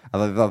there. I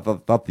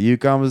thought the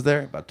Yukon was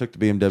there, but I took the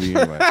BMW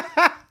anyway.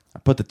 I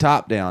put the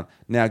top down.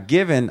 Now,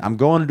 I'm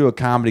going to do a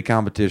comedy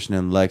competition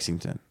in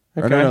Lexington.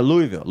 Okay. Or no,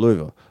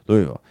 Louisville.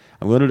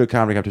 I'm going to do a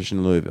comedy competition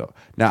in Louisville.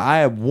 Now, I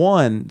have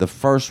won the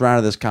first round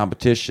of this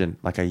competition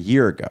like a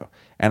year ago,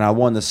 and I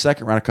won the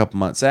second round a couple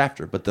months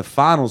after. But the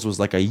finals was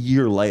like a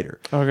year later.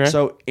 Okay.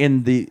 So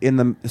in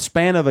the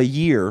span of a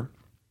year,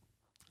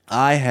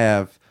 I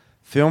have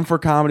filmed for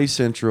Comedy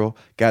Central,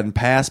 gotten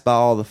passed by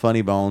all the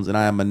funny bones, and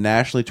I am a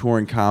nationally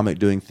touring comic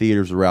doing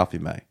theaters with Ralphie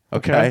May.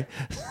 Okay.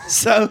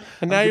 So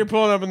And now you're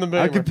pulling up in the big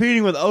I'm one.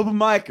 competing with open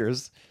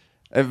micers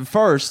at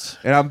first,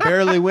 and I'm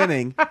barely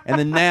winning. And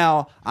then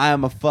now I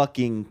am a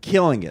fucking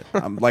killing it.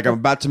 I'm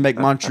about to make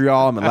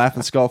Montreal. I'm at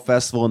Laughing Skull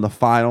Festival in the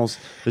finals.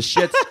 The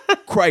shit's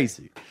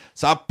crazy.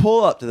 So I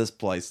pull up to this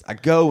place. I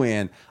go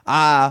in.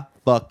 I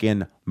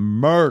fucking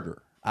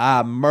murder.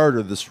 I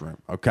murder this room.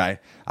 Okay.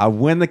 I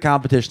win the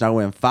competition. I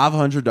win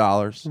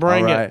 $500.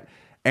 Bring all it. right?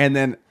 And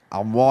then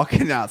I'm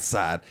walking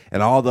outside,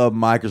 and all the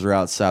micers are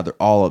outside. They're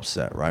all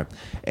upset, right?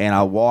 And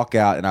I walk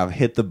out, and I've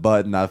hit the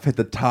button. I've hit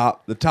the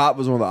top. The top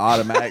was one of the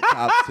automatic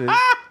tops, too,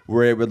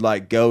 where it would,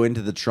 like, go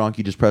into the trunk.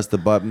 You just press the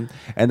button.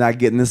 And I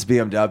get in this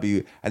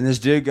BMW, and this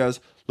dude goes,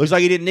 "Looks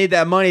like you didn't need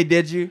that money,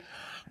 did you?"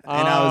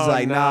 And I was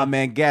like, "Nah,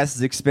 man, gas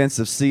is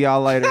expensive. See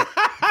y'all later."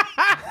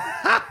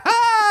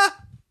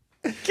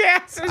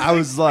 Gas is I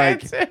was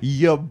like, expensive.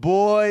 "Your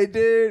boy,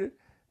 dude."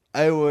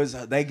 It was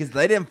they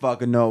didn't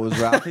fucking know it was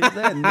Ralphie.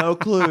 They had no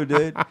clue,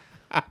 dude.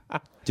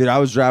 Dude, I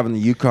was driving the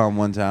Yukon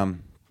one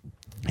time,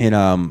 and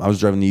I was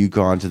driving the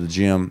Yukon to the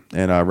gym,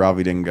 and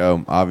Ralphie didn't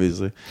go,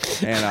 obviously,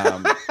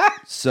 and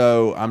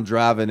so I'm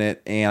driving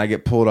it, and I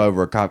get pulled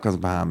over. A cop comes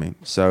behind me,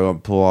 so I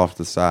pull off to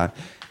the side,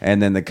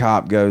 and then the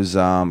cop goes,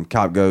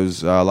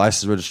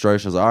 license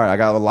registration. I was like, all right, I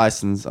got the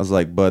license. I was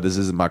like, but this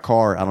isn't my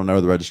car. I don't know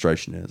where the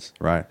registration is,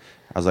 right?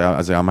 I was like,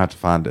 I'm gonna have to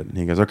find it. And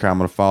he goes, okay, I'm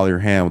gonna follow your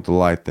hand with the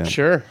light then.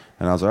 Sure.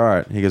 And I was like, all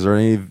right. He goes, are there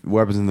any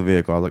weapons in the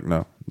vehicle? I was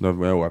like,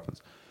 no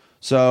weapons.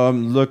 So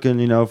I'm looking,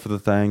 for the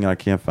thing, and I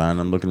can't find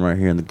it. I'm looking right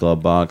here in the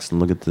glove box,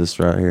 and look at this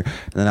right here.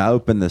 And then I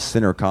open the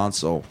center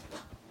console,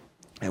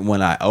 and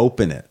when I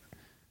open it,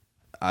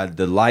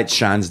 the light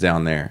shines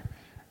down there,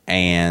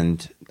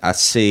 and I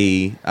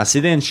see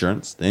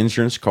the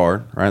insurance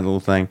card, right, the little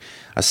thing.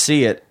 I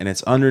see it, and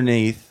it's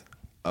underneath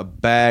a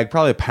bag,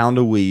 probably a pound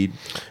of weed,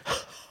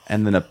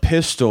 and then a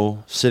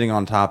pistol sitting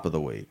on top of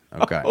the weed.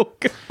 Okay. Oh,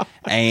 God.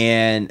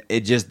 And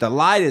the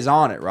light is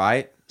on it,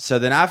 right? So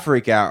then I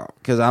freak out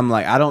because I'm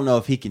like, I don't know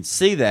if he can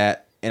see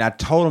that. And I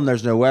told him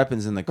there's no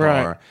weapons in the car,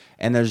 Right.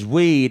 and there's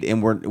weed,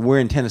 and we're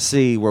in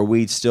Tennessee where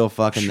weed's still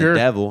fucking Sure. the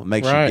devil. It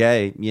makes Right. you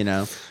gay,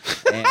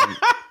 And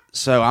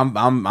so I'm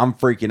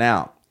freaking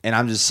out, and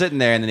I'm just sitting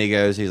there, and then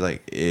he's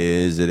like,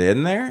 "Is it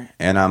in there?"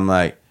 And I'm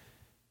like,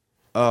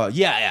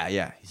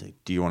 yeah. He's like,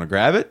 "Do you want to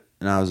grab it?"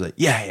 And I was like,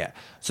 yeah.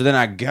 So then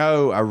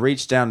I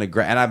reach down to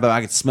grab, and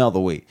I could smell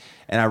the weed.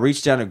 And I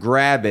reach down to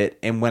grab it,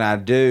 and when I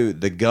do,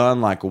 the gun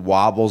like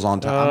wobbles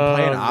on top. I'm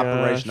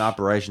playing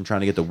Operation,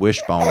 trying to get the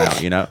wishbone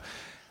out,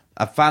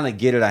 I finally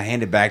get it. I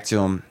hand it back to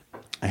him.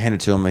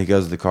 He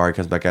goes to the car. He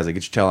comes back out. I was like,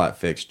 get your tail light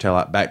fixed.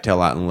 Back tail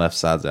light and left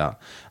side's out.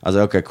 I was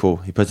like, okay, cool.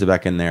 He puts it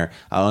back in there.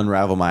 I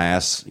unravel my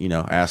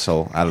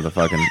asshole out of the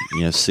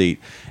fucking, seat.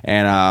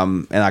 And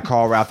I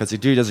call Ralph and say,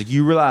 dude, I was like,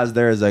 you realize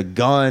there is a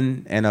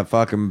gun and a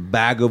fucking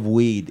bag of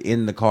weed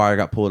in the car I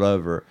got pulled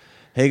over.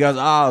 He goes,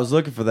 I was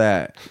looking for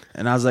that.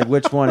 And I was like,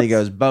 which one? He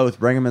goes, both.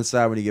 Bring them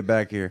inside when you get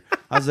back here.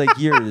 I was like,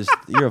 you're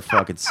a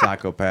fucking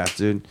psychopath,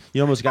 dude.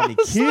 You almost got me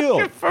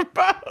killed. For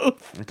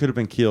both. I could have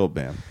been killed,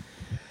 man.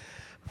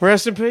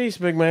 Rest in peace,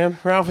 big man.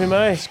 Ralphie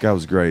May. This guy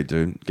was great,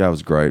 dude. Guy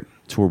was great.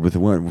 Toured with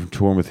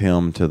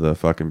him to the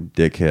fucking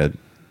dickhead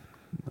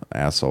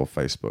asshole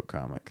Facebook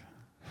comic.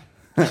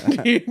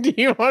 Do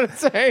you want to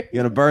say? You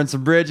gonna burn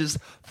some bridges?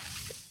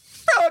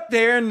 Fuck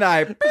Darren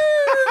Knight.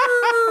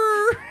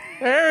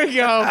 There we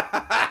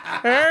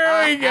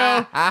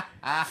go.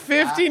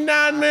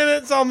 59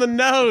 minutes on the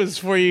nose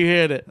before you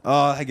hit it.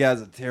 Oh, that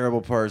guy's a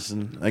terrible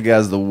person. That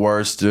guy's the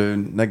worst,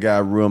 dude. That guy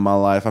ruined my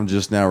life. I'm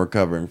just now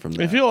recovering from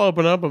that. If you'll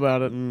open up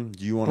about it,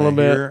 Do you want to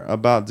hear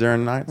about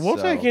Darren Knight? we'll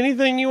take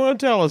anything you want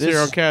to tell us here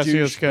on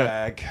Casio's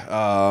Cut.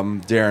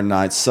 Darren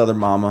Knight, Southern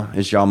Mama,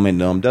 as y'all may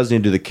know him, doesn't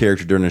even do the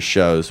character during his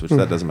shows, which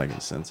that doesn't make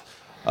any sense.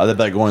 They're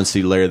like going to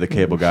see Larry the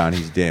Cable Guy, and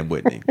he's Dan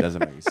Whitney.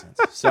 Doesn't make any sense.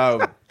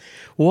 So...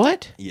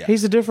 What? Yeah.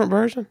 He's a different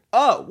version?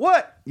 Oh,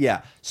 what?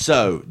 Yeah.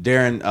 So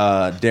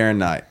Darren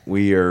Knight,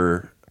 we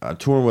are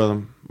touring with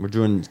him. We're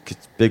doing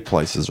big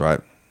places, right?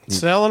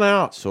 Selling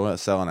out. So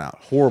selling out.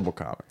 Horrible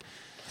comic.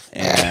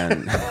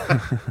 And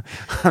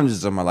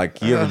I'm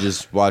like, you ever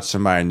just watch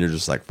somebody and you're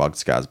just like, fuck,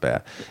 this guy's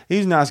bad. He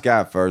was a nice guy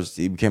at first.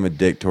 He became a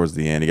dick towards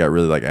the end. He got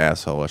really like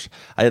asshole-ish.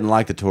 I didn't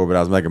like the tour, but I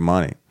was making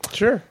money.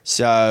 Sure.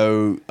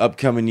 So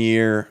upcoming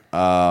year,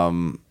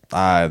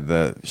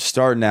 the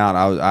starting out,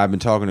 I've been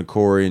talking to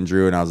Corey and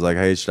Drew, and I was like,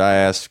 hey, should I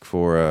ask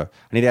for I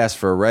need to ask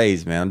for a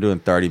raise, man. I'm doing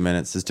 30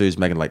 minutes. This dude's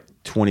making like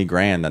 20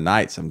 grand a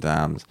night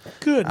sometimes.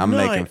 I'm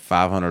making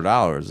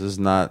 $500.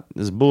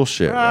 This is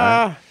bullshit,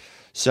 right?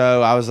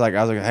 So I was like,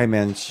 hey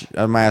man,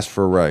 I'm gonna ask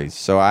for a raise.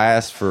 So I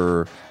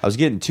was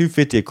getting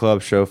 $250 a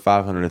club show,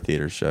 $500 a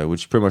theater show,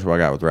 which is pretty much what I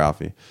got with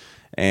Ralphie.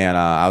 And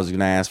I was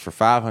gonna ask for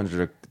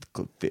 $500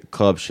 a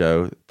club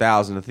show,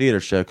 $1,000 a theater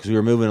show, because we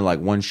were moving to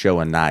like one show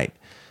a night.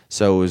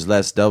 So it was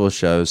less double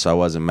shows, so I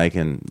wasn't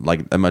making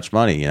like that much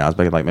money. You know, I was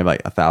making like maybe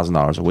like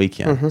 $1,000 a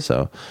weekend.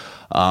 So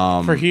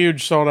for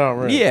huge sold out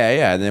rooms.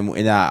 Yeah. And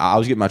then I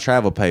was getting my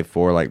travel paid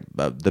for, like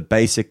the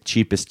basic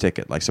cheapest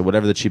ticket, like so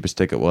whatever the cheapest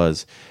ticket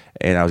was,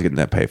 and I was getting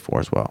that paid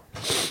for as well.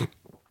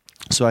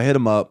 So I hit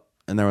them up,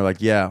 and they were like,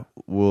 "Yeah,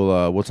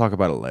 we'll talk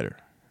about it later."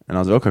 And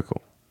I was like, "Okay,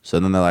 cool." So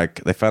then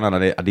they found out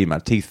I need my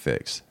teeth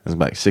fixed. It was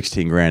about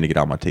 16 grand to get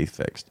all my teeth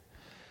fixed.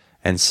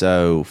 And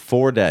so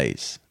 4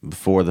 days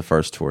before the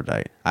first tour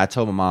date, I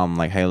told my mom,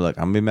 like, hey, look,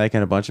 I'm going to be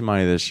making a bunch of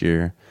money this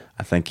year.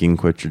 I think you can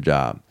quit your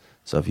job.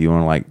 So if you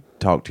want to, like,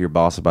 talk to your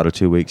boss about a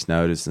 2 weeks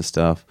notice and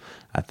stuff,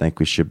 I think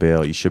you should be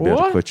able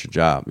to quit your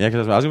job. Yeah,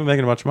 because I was going to be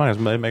making a bunch of money. I was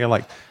going to be making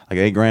like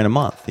 $8 grand a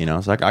month, you know.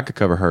 So I could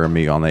cover her and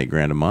me on $8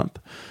 grand a month.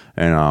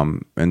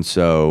 And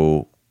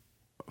so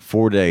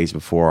 4 days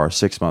before our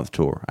 6-month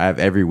tour, I have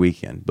every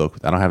weekend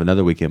booked. I don't have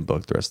another weekend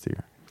booked the rest of the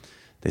year.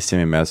 They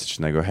send me a message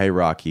and they go, hey,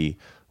 Rocky,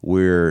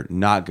 we're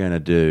not going to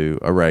do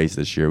a raise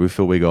this year. We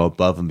feel we go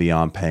above and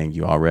beyond paying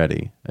you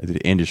already at the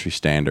industry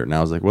standard. And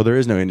I was like, well, there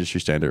is no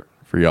industry standard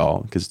for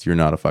y'all because you're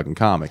not a fucking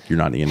comic. You're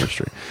not in the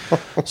industry.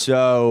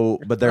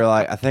 But they're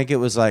like, I think it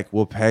was like,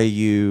 we'll pay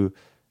you,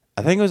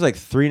 I think it was like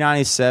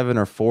 $397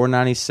 or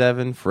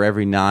 $497 for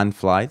every 9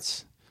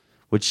 flights,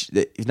 which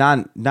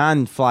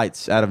nine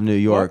flights out of New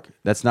York,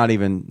 that's not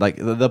even, like,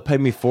 they'll pay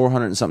me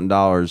 $400 and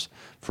something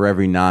for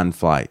every 9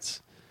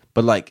 flights.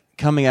 But like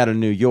coming out of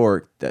New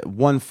York, that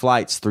one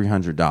flight's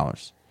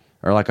 $300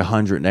 or like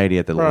 $180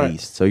 at the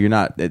least. So you're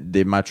not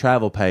my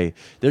travel pay.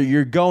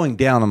 You're going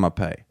down on my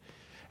pay,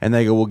 and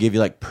they go, we'll give you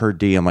like per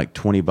diem like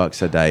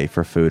 $20 a day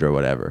for food or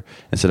whatever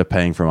instead of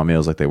paying for my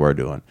meals like they were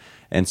doing.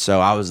 And so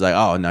I was like,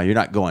 oh no, you're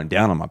not going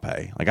down on my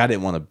pay. Like I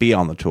didn't want to be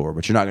on the tour,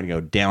 but you're not going to go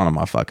down on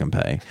my fucking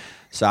pay.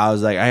 So I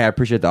was like, hey, I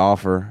appreciate the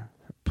offer.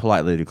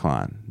 Politely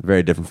decline.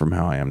 Very different from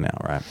how I am now,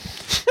 right?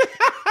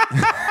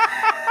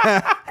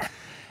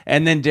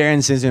 And then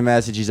Darren sends me a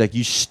message. He's like,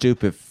 you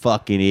stupid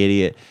fucking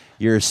idiot.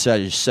 You're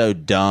so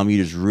dumb.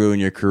 You just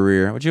ruined your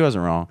career, which he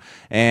wasn't wrong.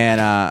 And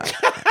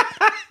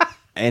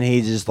and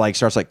he just like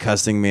starts like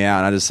cussing me out.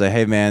 And I just say,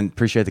 hey, man,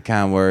 appreciate the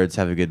kind words.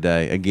 Have a good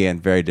day. Again,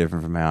 very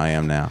different from how I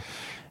am now.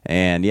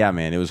 And yeah,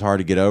 man, it was hard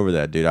to get over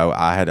that, dude.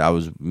 I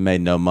was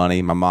made no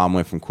money. My mom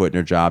went from quitting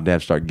her job to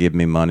have to start giving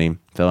me money.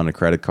 Fell into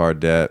credit card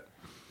debt.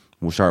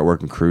 We started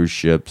working cruise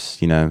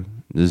ships, you know.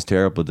 This is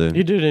terrible, dude.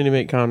 You do need to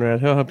meet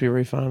Conrad. He'll help you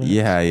refinance.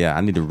 Yeah.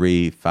 I need to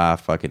refi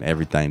fucking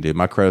everything, dude.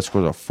 My credit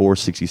scores are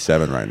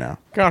 467 right now.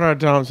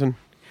 Conrad Thompson.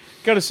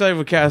 Go to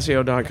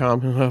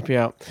savewithcasio.com. He'll help you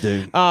out.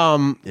 Dude.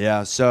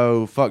 Yeah,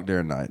 so fuck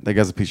Darren Knight. That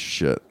guy's a piece of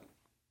shit.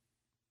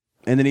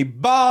 And then he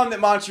bombed at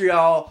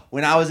Montreal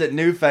when I was at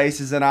New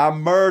Faces and I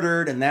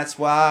murdered, and that's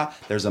why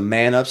there's a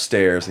man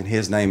upstairs, and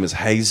his name is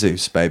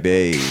Jesus,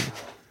 baby.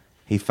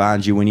 He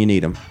finds you when you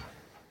need him.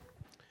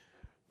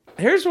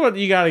 Here's what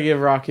you got to give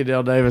Rocky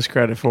Dale Davis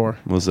credit for.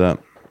 What's that?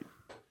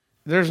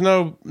 There's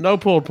no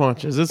pulled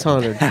punches. It's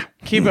 100.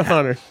 Keep it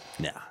 100.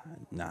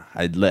 Nah.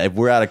 If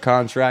we're out of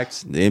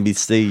contracts, the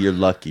NBC, you're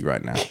lucky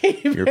right now.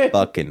 You're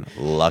fucking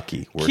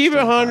lucky. Keep it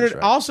 100.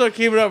 Also,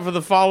 keep it up for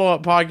the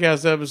follow-up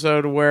podcast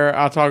episode where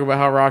I talk about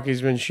how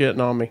Rocky's been shitting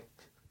on me.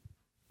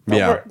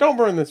 Don't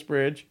burn this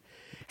bridge.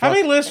 How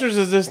many listeners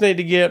does this need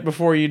to get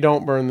before you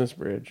don't burn this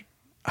bridge?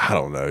 I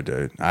don't know,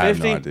 dude. I have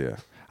no idea.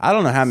 I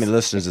don't know how many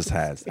listeners this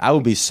has. I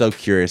would be so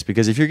curious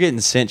because if you're getting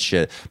sent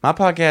shit, my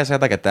podcast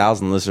had like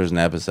 1,000 listeners an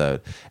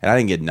episode, and I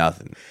didn't get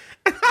nothing.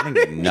 I didn't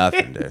get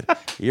nothing, dude.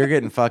 You're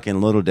getting fucking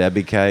Little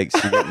Debbie cakes.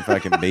 You're getting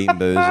fucking Bean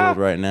Boozled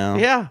right now.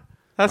 Yeah,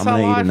 that's how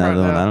I'm gonna life eat another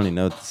right one. now. I don't even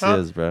know what this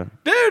is, bro.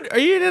 Dude, are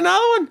you eating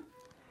another one?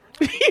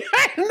 You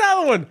ate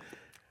another one.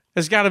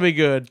 It's got to be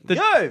good.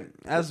 Good.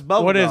 That's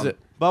bubble What gum. is it?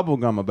 Bubble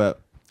gum, I bet.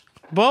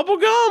 Bubble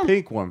gum?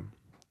 Pink one.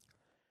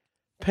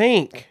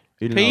 Pink.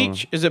 Eat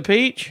Peach? Is it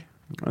peach?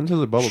 Until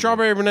the bubble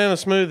Strawberry banana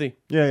smoothie.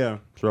 gum. Yeah.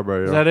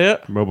 Strawberry. Is that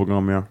it? Bubble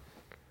gum, yeah.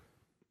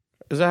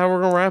 Is that how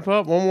we're going to wrap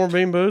up? One more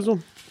Bean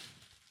Boozle?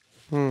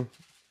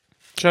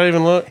 Should I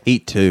even look?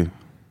 Eat 2.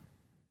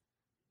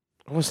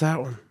 What's that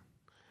one?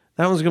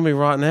 That one's going to be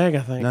rotten egg, I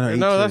think. No, eat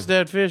No, 2. that's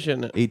dead fish,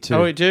 isn't it? Eat 2.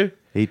 Oh, eat 2?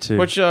 Eat 2.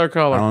 Which other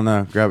color? I don't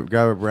know. Grab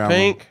a brown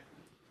Pink?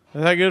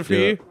 Is that good for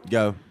one. you?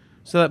 Go.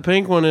 So that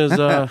pink one is...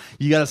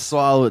 You got to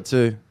swallow it,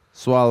 too.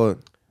 Swallow it.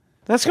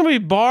 That's going to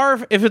be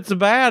barf. If it's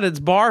bad, it's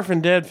barf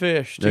and dead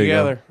fish There you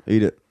go. together.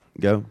 Eat it.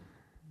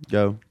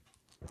 Go.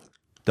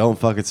 Don't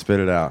fucking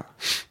spit it out.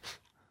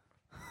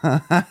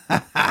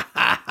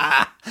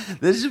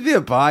 This should be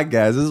a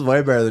podcast. This is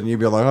way better than you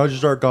being like, how'd you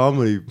start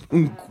comedy?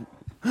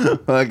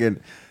 Fucking.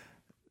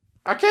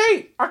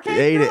 I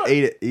can't.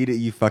 Eat it,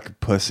 you fucking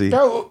pussy.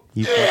 Go.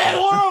 You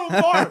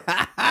fucking...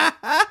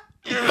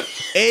 Eat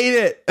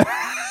it.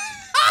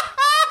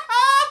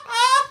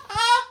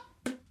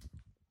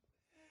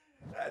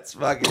 That's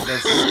fucking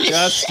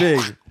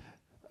disgusting.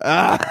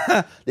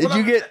 Did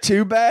you get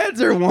 2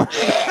 bads or 1?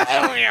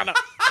 I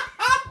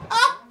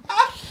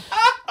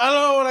don't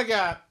know what I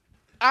got.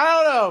 I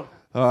don't know.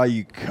 Oh,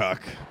 you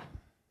cuck.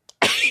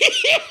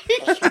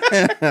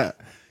 Fucking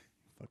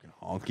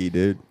honky,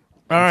 dude.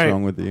 All right. What's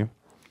wrong with you?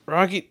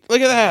 Rocky,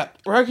 look at that.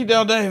 Rocky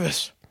Del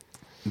Davis.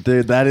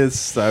 Dude, that is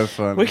so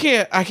funny.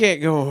 I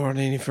can't go on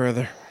any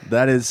further.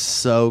 That is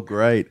so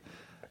great.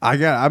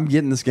 I'm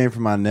getting this game for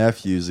my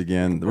nephews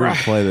again. We're gonna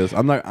play this.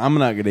 I'm not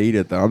gonna eat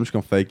it though. I'm just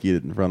gonna fake eat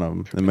it in front of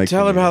them and make.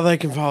 Tell them eat how it. they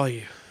can follow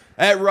you.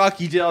 At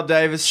Rocky Dale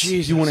Davis.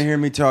 Jesus. You want to hear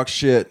me talk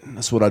shit?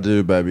 That's what I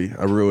do, baby.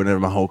 I ruined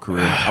my whole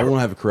career. I won't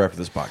have a career after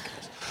this podcast.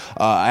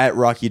 At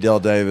Rocky Dale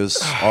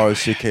Davis,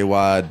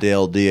 ROCKY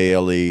Dale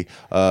DALE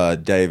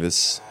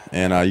Davis,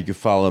 and you can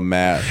follow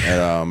Matt at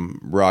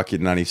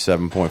Rocket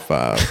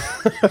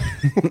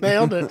 97.5.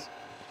 Nailed it.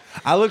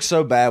 I look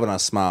so bad when I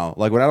smile.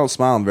 Like when I don't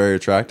smile, I'm very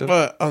attractive.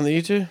 But on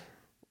the YouTube,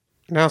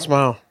 now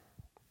smile.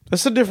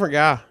 That's a different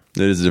guy.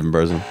 It is a different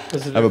person. I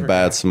have a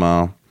bad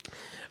smile.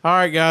 All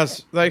right,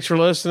 guys. Thanks for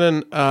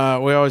listening.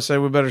 We always say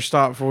we better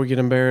stop before we get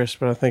embarrassed,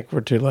 but I think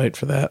we're too late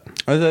for that.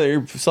 Is that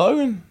your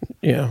slogan?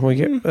 Yeah,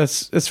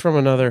 it's from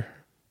another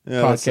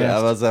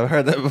podcast. I've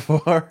heard that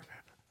before.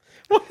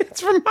 What?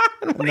 It's from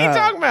mine. What are you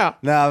talking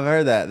about? No, I've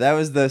heard that. That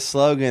was the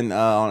slogan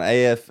on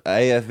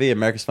AFV,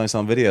 America's Funniest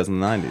Home Videos in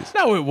the 90s.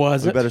 No, it We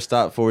wasn't. better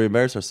stop before we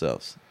embarrass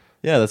ourselves.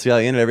 Yeah, that's how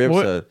I ended every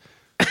episode.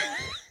 Well,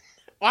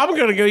 I'm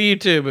going to go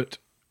YouTube it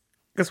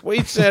because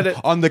we said it.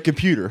 On the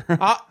computer.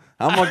 I'm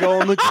going to go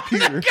on the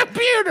computer.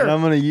 Computer. And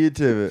I'm going to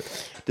YouTube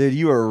it. Dude,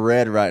 you are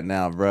red right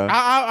now, bro.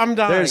 I'm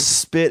dying. There's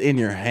spit in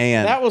your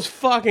hand. That was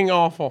fucking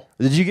awful.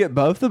 Did you get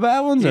both the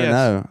bad ones or Yes.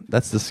 no?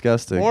 That's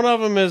disgusting. One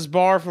of them is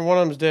barf and one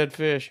of them is dead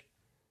fish.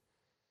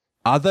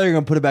 I thought you were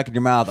going to put it back in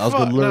your mouth. I was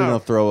Fuck, literally no. going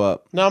to throw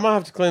up. No, I'm going to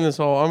have to clean this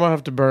hole. I'm going to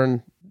have to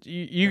burn.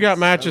 You got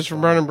matches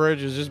from burning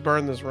bridges. Just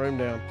burn this room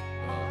down.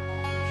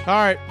 All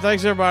right.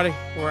 Thanks, everybody.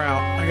 We're out.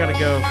 I got to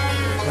go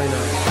clean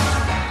up.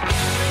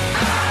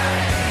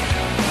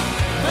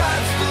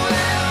 That's the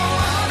way I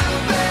wanna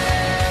be.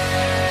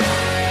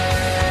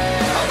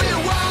 I'll be a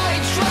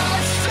white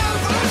trash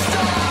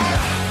superstar.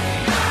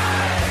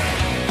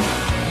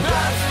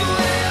 That's the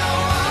way I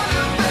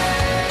wanna be.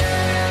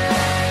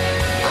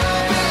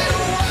 I'll be a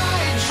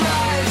white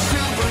trash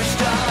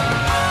superstar.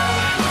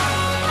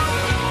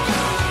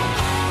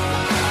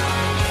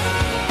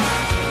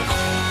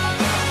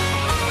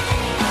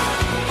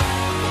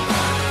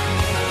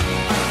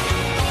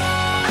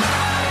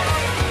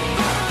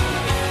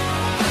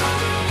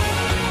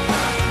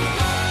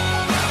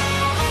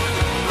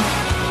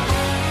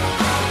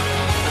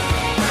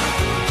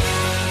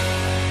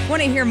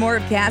 Want to hear more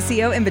of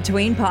Casio in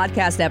between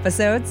podcast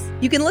episodes?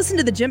 You can listen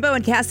to the Jimbo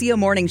and Casio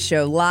Morning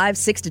Show live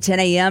 6 to 10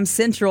 a.m.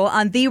 Central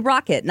on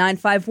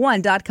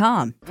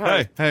therocket951.com.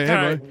 Hey,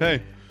 buddy.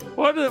 Hey.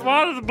 Why does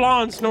the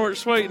blonde snort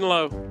sweet and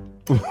low?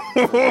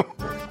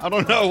 I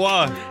don't know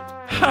why.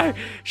 Hey,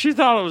 she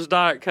thought it was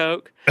Diet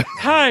Coke.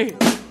 Hey,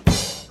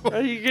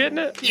 are you getting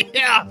it?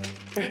 Yeah.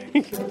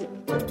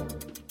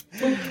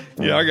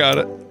 Yeah, I got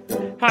it.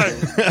 Hey,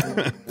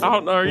 I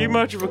don't know. Are you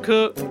much of a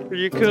cook? Are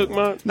you a cook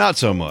much? Not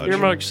so much. You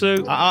ever make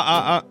soup?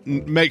 I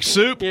make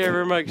soup? You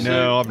ever make soup?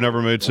 No, I've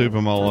never made soup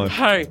in my life.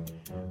 Hey,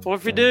 well,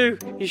 if you do,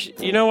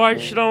 you know why you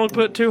should only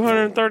put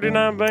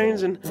 239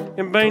 beans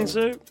in bean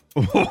soup?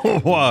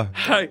 Why?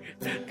 Hey,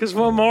 because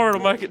one more will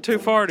make it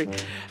 240.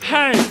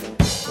 Hey!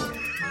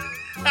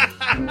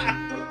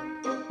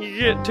 You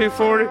get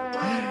 240?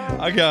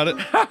 I got it.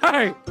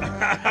 Hey!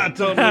 I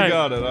totally Hey.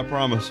 got it. I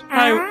promise.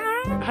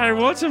 Hey,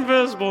 what's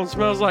invisible and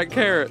smells like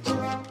carrots?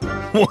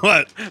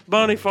 What?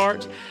 Bunny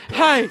farts.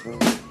 Hey!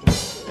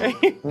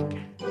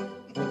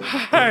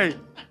 Hey!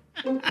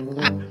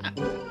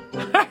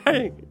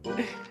 Hey!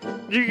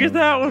 Did you get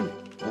that one?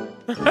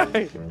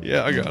 Hey!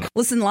 Yeah, I got it.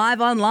 Listen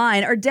live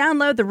online or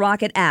download the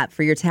Rocket app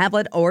for your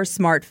tablet or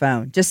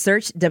smartphone. Just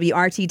search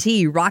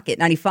WRTT Rocket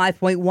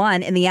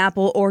 95.1 in the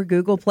Apple or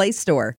Google Play Store.